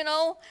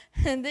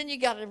 and then you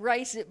got to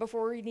erase it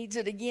before he needs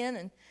it again.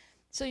 And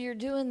so you're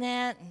doing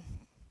that. And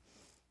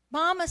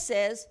Mama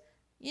says,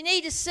 you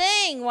need to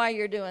sing while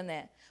you're doing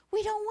that.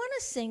 We don't want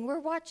to sing. We're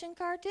watching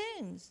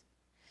cartoons.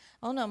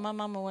 Oh, no, my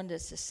mama wanted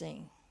us to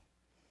sing.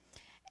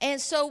 And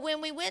so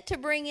when we went to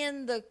bring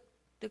in the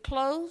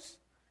clothes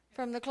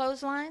from the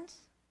clotheslines,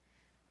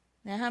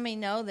 now how many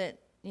know that,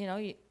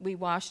 we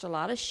washed a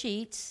lot of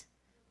sheets.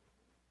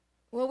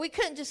 Well, we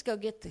couldn't just go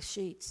get the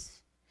sheets.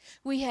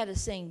 We had to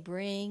sing,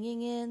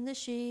 bringing in the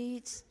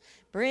sheets,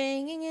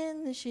 bringing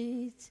in the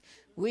sheets.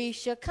 We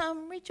shall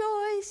come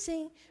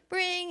rejoicing,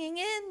 bringing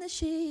in the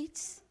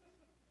sheets.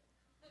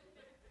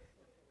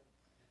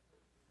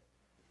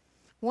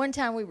 One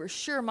time we were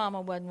sure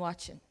Mama wasn't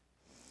watching.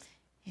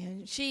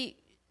 And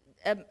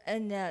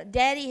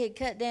Daddy had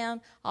cut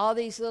down all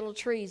these little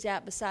trees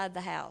out beside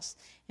the house.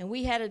 And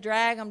we had to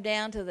drag them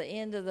down to the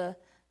end of the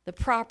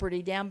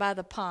property down by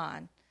the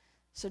pond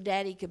so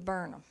Daddy could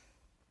burn them.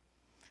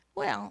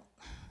 Well,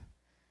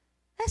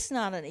 that's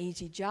not an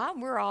easy job.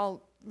 We're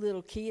all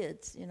little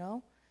kids,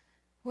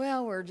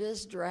 Well, we're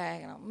just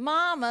dragging them.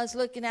 Mama's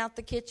looking out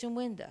the kitchen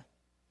window.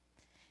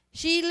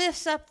 She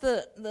lifts up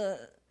the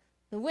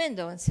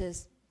window and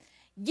says,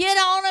 get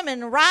on them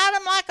and ride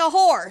them like a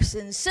horse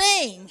and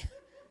sing.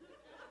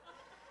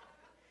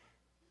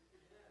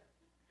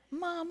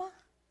 Mama,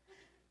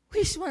 we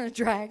just want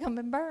to drag them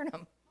and burn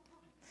them.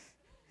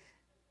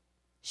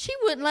 She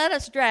wouldn't let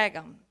us drag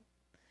them.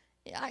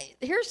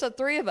 Here's the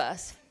three of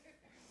us.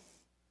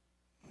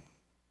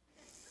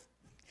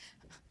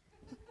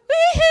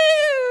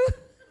 Woo-hoo!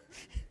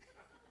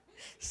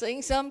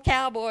 Sing some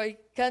cowboy,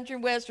 country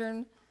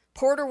western,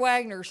 Porter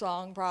Wagner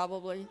song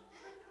probably.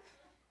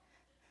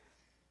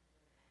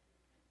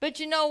 But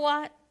you know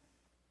what?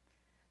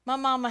 My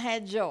mama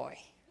had joy.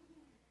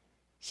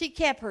 She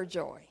kept her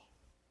joy.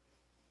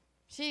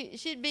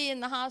 She'd be in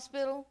the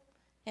hospital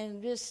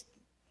and just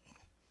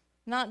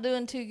not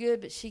doing too good,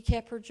 but she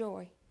kept her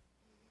joy.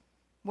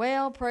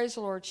 Well, praise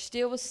the Lord, she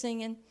still was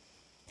singing,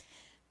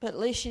 but at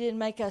least she didn't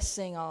make us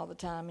sing all the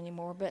time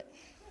anymore. But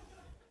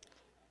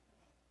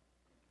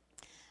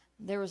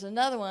there was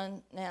another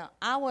one. Now,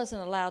 I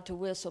wasn't allowed to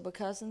whistle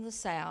because in the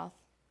South,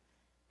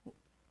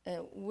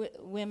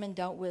 women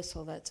don't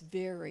whistle. That's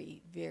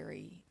very,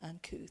 very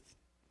uncouth.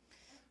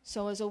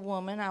 So as a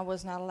woman, I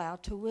was not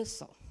allowed to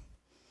whistle.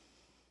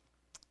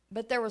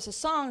 But there was a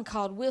song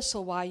called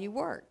Whistle While You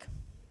Work.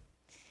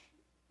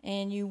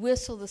 And you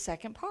whistle the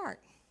second part.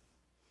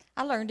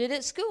 I learned it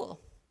at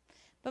school.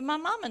 But my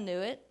mama knew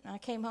it. I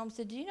came home and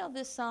said, do you know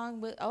this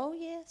song? Oh,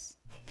 yes.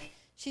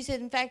 She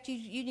said, in fact,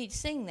 you need to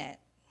sing that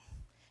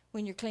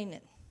when you're cleaning.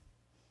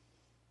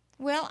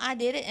 Well, I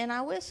did it, and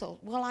I whistled.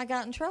 Well, I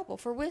got in trouble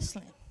for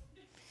whistling.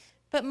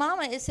 But,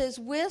 Mama, it says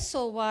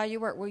whistle while you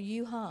work. Well,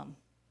 you hum.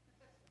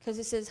 Because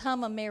it says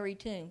hum a merry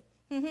tune.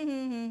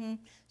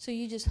 So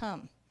you just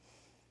hum.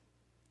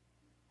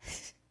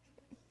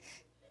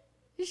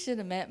 You should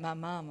have met my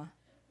mama.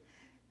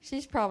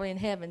 She's probably in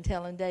heaven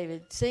telling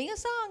David, sing a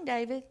song,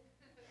 David.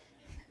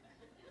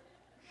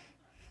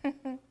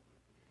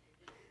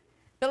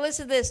 But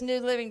listen to this New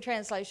Living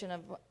Translation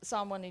of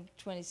Psalm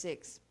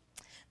 126.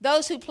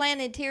 Those who plant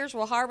in tears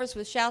will harvest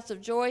with shouts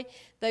of joy.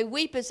 They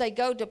weep as they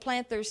go to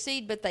plant their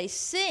seed, but they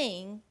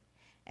sing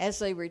as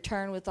they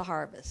return with the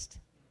harvest.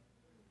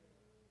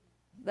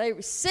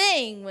 They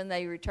sing when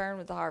they return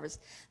with the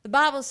harvest. The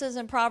Bible says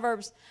in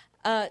Proverbs,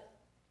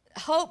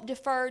 hope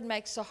deferred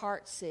makes the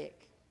heart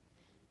sick.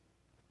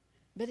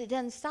 But it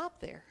doesn't stop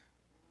there.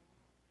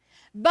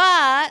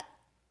 But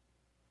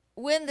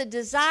when the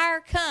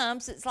desire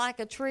comes, it's like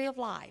a tree of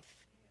life.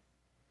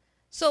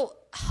 So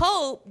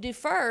hope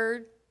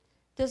deferred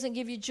doesn't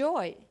give you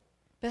joy,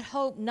 but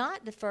hope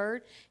not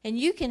deferred, and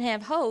you can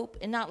have hope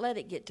and not let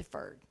it get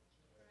deferred.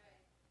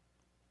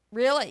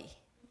 Really?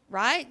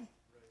 Right?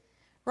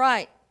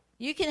 Right.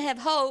 You can have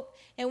hope,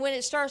 and when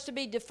it starts to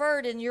be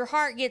deferred and your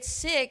heart gets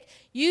sick,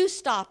 you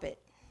stop it.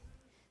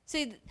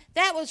 See,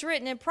 that was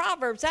written in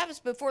Proverbs. That was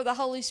before the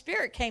Holy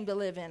Spirit came to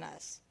live in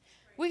us.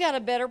 We got a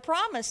better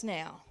promise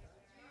now.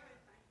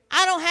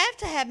 I don't have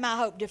to have my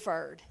hope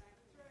deferred.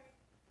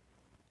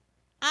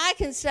 I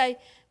can say,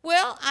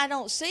 well, I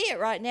don't see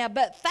it right now,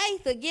 but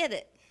faith will get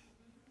it.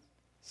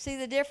 See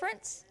the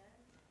difference?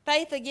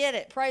 Faith will get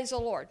it. Praise the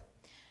Lord.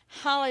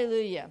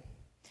 Hallelujah.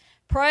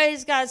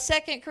 Praise God.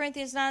 2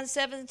 Corinthians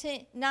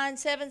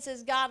 9:7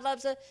 says God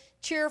loves a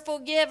cheerful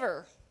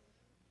giver.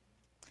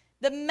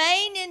 The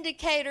main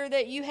indicator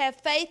that you have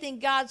faith in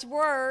God's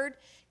word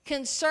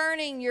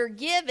concerning your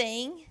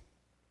giving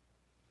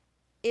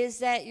is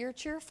that you're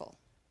cheerful.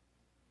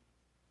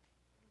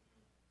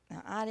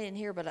 Now, I didn't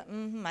hear but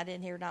I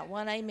didn't hear not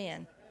one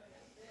amen.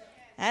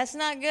 That's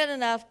not good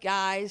enough,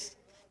 guys.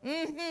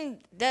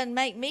 Doesn't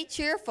make me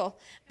cheerful,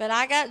 but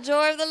I got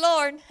joy of the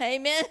Lord.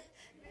 Amen.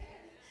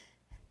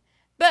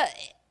 But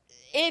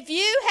if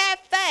you have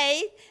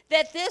faith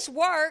that this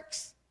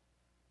works,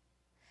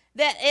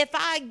 that if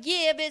I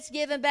give, it's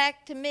given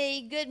back to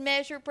me, good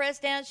measure,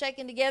 pressed down,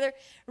 shaken together,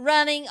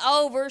 running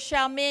over,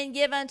 shall men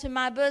give unto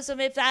my bosom.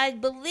 If I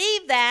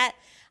believe that,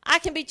 I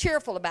can be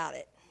cheerful about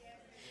it.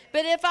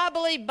 But if I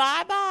believe,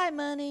 bye-bye,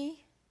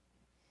 money,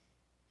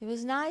 it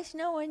was nice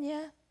knowing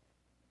you,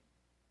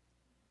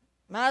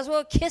 might as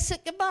well kiss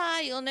it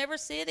goodbye. You'll never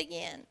see it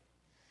again.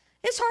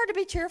 It's hard to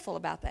be cheerful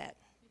about that.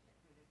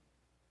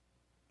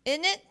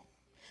 Isn't it?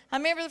 I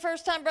remember the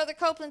first time Brother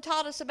Copeland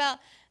taught us about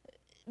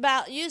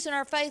using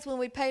our faith when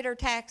we paid our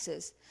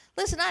taxes.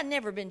 Listen, I'd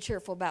never been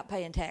cheerful about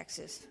paying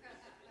taxes.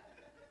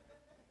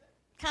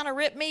 Kind of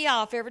ripped me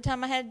off every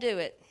time I had to do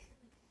it.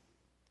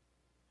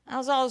 I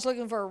was always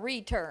looking for a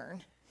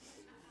return.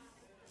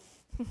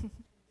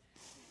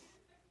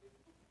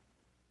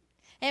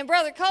 And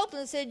Brother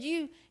Copeland said,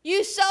 you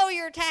sow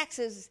your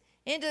taxes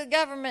into the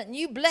government and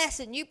you bless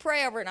it and you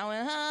pray over it. And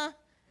I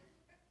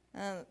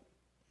went,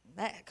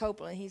 that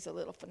Copeland, he's a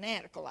little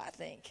fanatical, I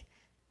think.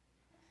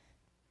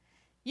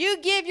 You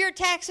give your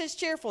taxes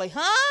cheerfully,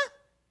 huh?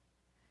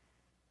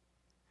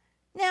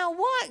 Now,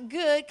 what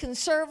good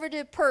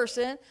conservative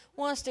person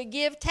wants to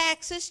give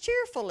taxes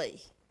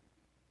cheerfully?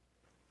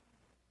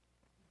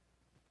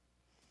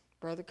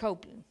 Brother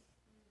Copeland.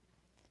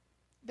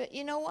 But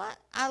you know what?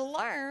 I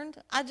learned,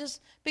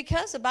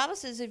 because the Bible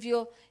says if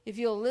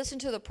you'll listen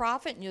to the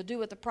prophet and you'll do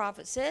what the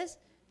prophet says,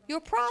 you'll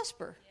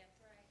prosper.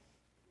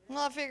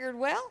 Well, I figured,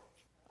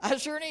 I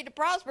sure need to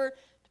prosper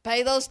to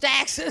pay those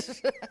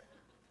taxes.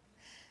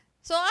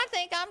 So I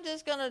think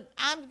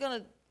I'm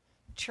gonna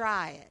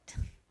try it.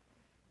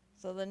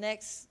 So the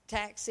next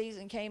tax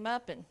season came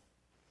up and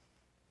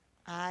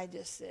I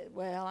just said,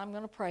 I'm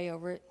gonna pray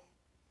over it.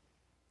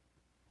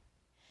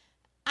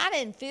 I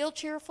didn't feel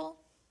cheerful.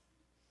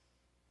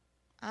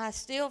 I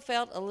still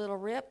felt a little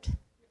ripped.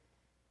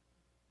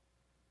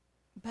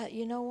 But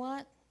you know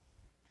what?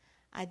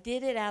 I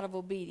did it out of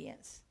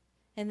obedience.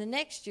 And the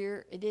next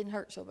year, it didn't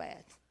hurt so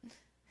bad.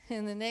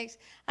 And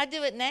I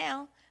do it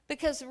now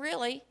because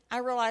really, I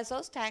realize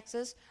those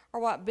taxes are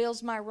what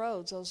builds my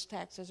roads. Those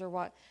taxes are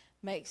what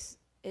makes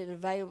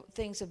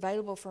things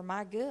available for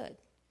my good.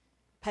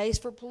 Pays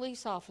for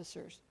police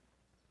officers.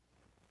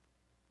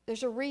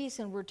 There's a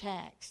reason we're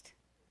taxed.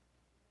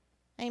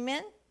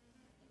 Amen?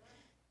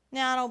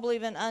 Now, I don't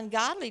believe in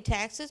ungodly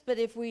taxes, but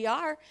if we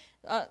are,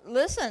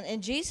 listen,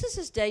 in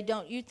Jesus' day,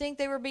 don't you think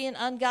they were being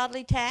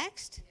ungodly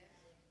taxed?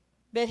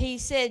 But he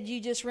said,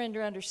 you just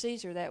render unto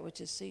Caesar that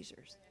which is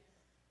Caesar's.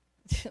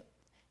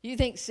 You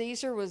think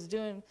Caesar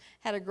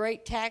had a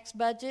great tax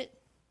budget?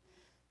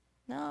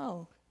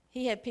 No.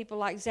 He had people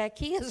like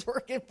Zacchaeus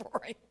working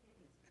for him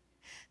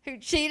who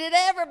cheated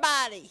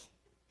everybody.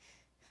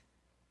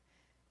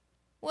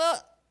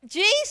 Well,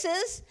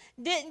 Jesus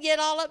didn't get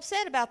all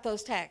upset about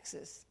those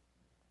taxes.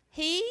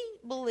 He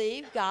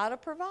believed God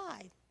would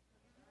provide.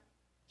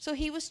 So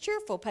he was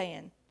cheerful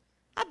paying.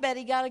 I bet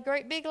he got a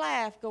great big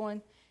laugh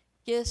going,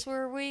 guess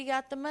where we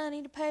got the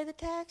money to pay the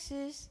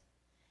taxes?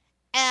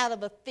 Out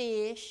of a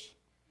fish.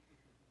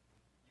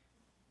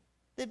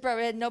 They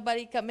probably had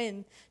nobody come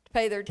in to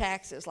pay their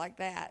taxes like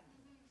that.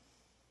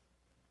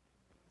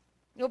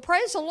 Well,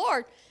 praise the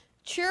Lord.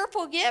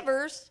 Cheerful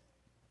givers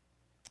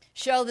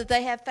show that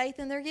they have faith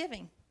in their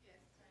giving.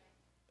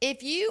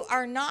 If you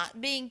are not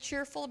being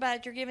cheerful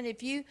about your giving,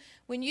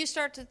 when you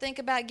start to think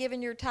about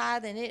giving your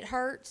tithe and it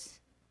hurts,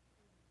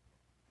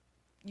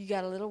 you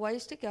got a little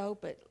ways to go,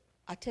 but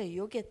I tell you,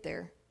 you'll get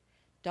there.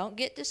 Don't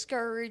get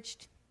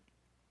discouraged.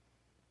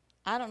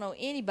 I don't know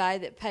anybody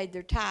that paid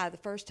their tithe the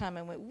first time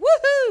and went,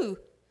 woohoo!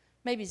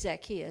 Maybe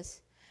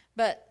Zacchaeus.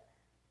 But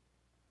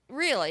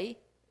really,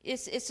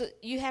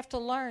 you have to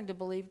learn to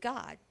believe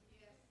God.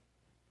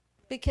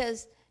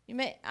 Because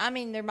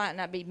there might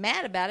not be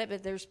mad about it,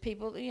 but there's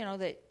people,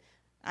 that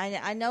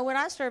I know when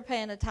I started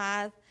paying a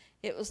tithe,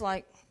 it was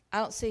like, I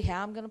don't see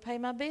how I'm going to pay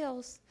my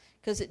bills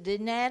because it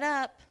didn't add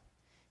up.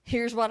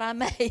 Here's what I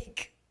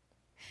make.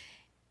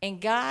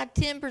 And God,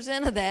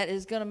 10% of that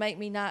is going to make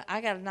me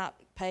I got to not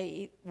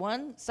pay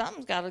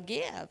something's got to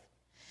give.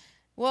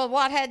 Well,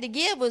 what had to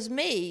give was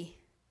me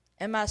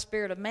and my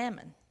spirit of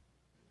mammon.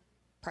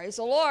 Praise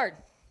the Lord.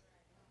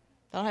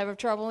 Don't have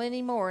trouble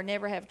anymore.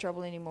 Never have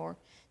trouble anymore.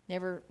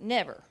 Never,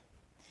 never.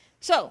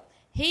 So,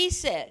 he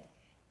said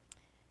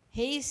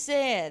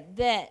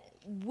that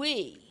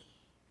we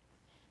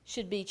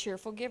should be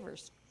cheerful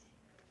givers.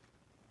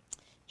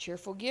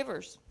 Cheerful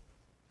givers.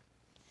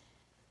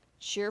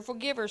 Cheerful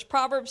givers.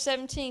 Proverbs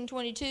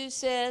 17:22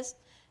 says,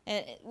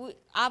 and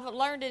I've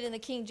learned it in the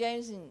King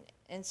James,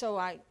 and so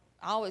I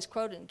always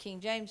quote it in King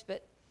James,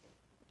 but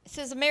it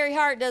says, a merry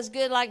heart does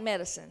good like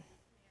medicine.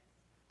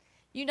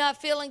 You not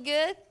feeling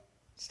good?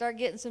 Start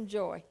getting some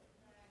joy.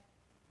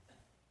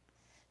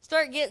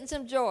 Start getting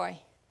some joy.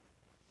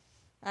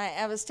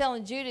 I was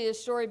telling Judy a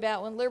story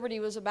about when Liberty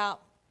was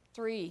about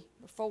 3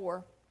 or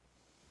 4.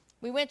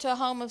 We went to a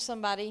home of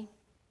somebody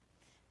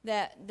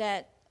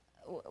that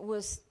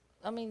was,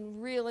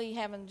 really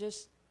having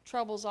just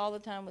troubles all the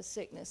time with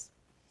sickness.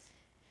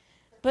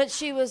 But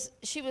she was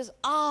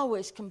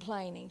always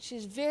complaining.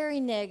 She's very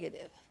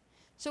negative.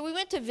 So we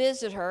went to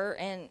visit her,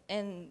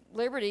 and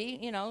Liberty,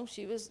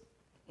 she was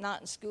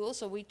not in school,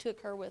 so we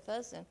took her with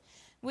us, and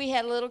we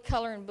had a little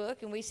coloring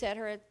book, and we set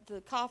her at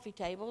the coffee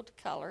table to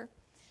color.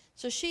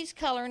 So she's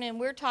coloring, and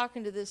we're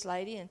talking to this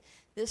lady, and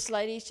this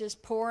lady's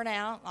just pouring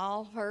out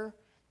all her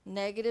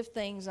negative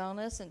things on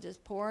us and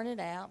just pouring it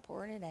out.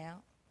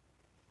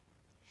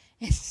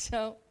 And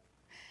so,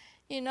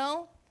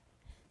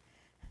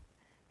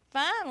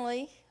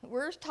 finally,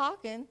 we're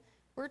talking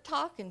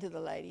to the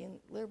lady, and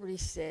Liberty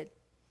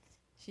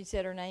she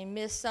said her name,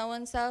 Miss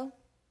So-and-so.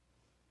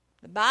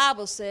 The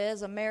Bible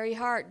says a merry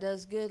heart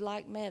does good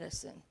like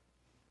medicine.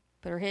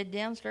 Put her head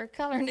down, started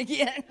coloring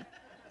again.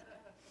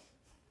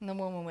 And the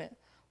woman went,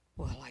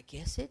 well, I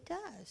guess it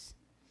does.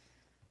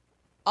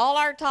 All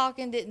our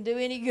talking didn't do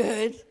any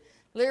good.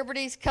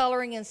 Liberty's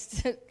coloring and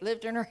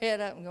lifting her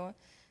head up and going,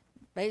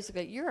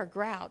 basically, you're a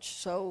grouch,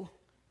 so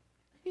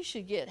you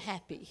should get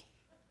happy.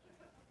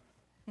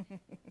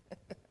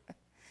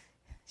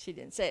 She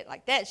didn't say it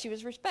like that. She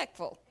was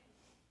respectful.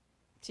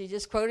 She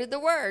just quoted the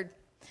word.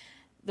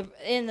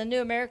 In the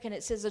New American,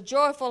 it says, a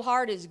joyful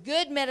heart is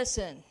good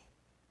medicine.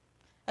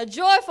 A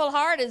joyful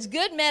heart is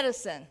good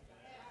medicine.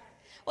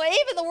 Well,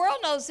 even the world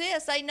knows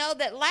this. They know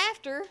that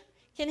laughter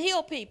can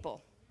heal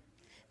people.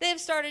 They've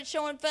started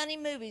showing funny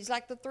movies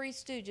like The Three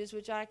Stooges,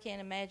 which I can't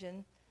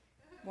imagine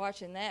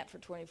watching that for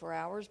 24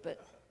 hours,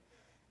 but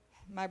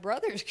my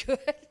brothers could.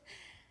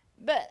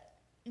 But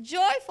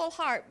joyful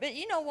heart. But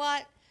you know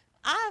what?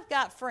 I've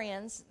got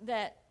friends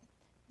that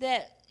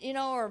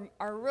are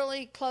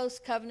really close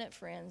covenant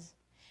friends.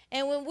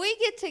 And when we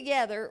get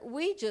together,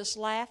 we just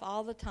laugh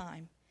all the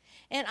time.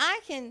 And I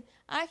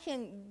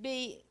can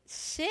be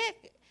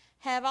sick,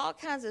 have all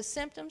kinds of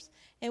symptoms,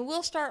 and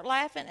we'll start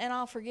laughing, and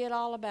I'll forget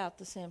all about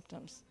the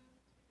symptoms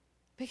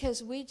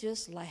because we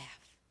just laugh.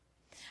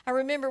 I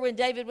remember when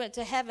David went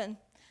to heaven,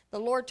 the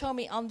Lord told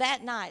me on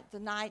that night, the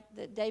night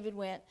that David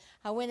went,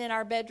 I went in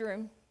our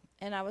bedroom,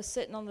 and I was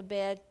sitting on the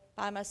bed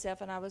by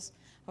myself, and I was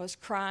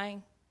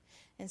crying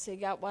and said,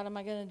 God, what am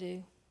I going to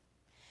do?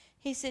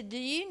 He said, do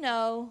you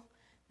know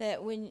that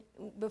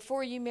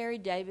before you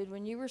married David,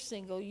 when you were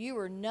single, you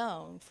were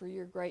known for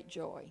your great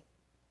joy?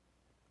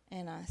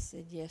 And I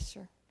said, yes,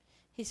 sir.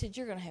 He said,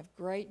 you're going to have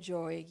great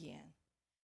joy again.